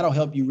 And that'll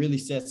help you really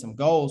set some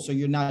goals. So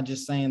you're not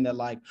just saying that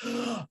like,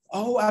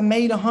 oh, I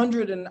made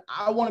 100 and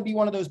I want to be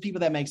one of those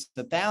people that makes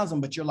 1,000,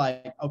 but you're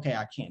like, okay,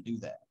 I can't do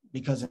that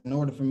because in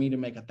order for me to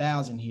make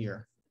 1,000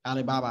 here,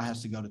 Alibaba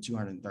has to go to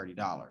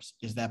 $230.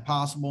 Is that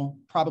possible?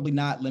 Probably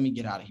not. Let me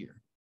get out of here.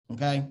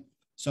 Okay.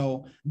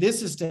 So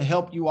this is to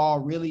help you all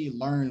really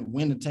learn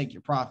when to take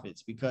your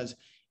profits, because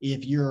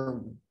if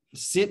you're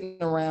sitting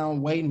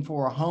around waiting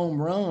for a home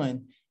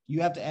run,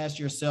 you have to ask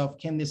yourself,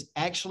 can this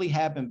actually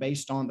happen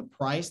based on the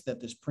price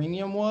that this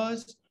premium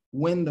was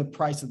when the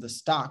price of the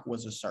stock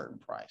was a certain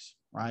price,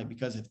 right?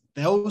 Because if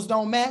those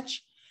don't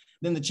match,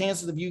 then the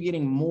chances of you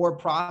getting more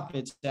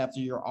profits after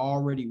you're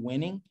already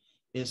winning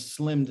is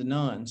slim to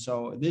none.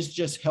 So this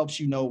just helps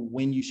you know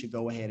when you should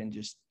go ahead and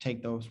just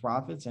take those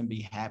profits and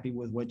be happy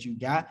with what you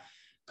got.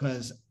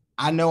 Because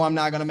I know I'm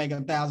not going to make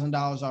 $1,000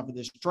 off of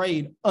this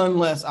trade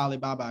unless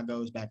Alibaba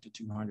goes back to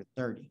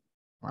 230,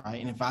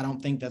 right? And if I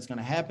don't think that's going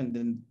to happen,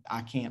 then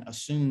I can't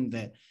assume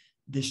that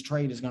this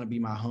trade is going to be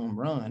my home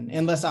run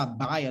unless I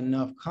buy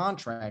enough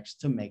contracts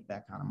to make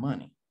that kind of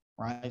money,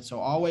 right? So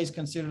always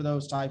consider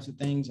those types of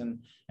things and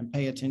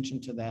pay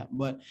attention to that.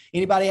 But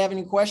anybody have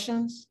any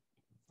questions?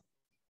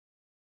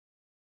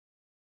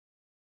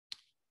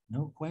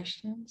 No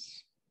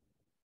questions?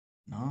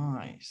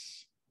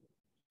 Nice.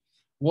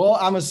 Well,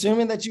 I'm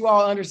assuming that you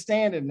all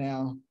understand it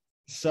now.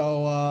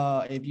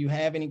 So if you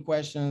have any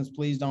questions,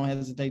 please don't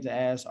hesitate to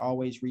ask.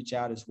 Always reach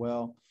out as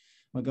well.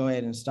 I'm going to go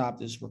ahead and stop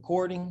this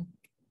recording.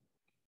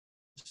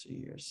 Let's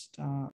see here. Stop.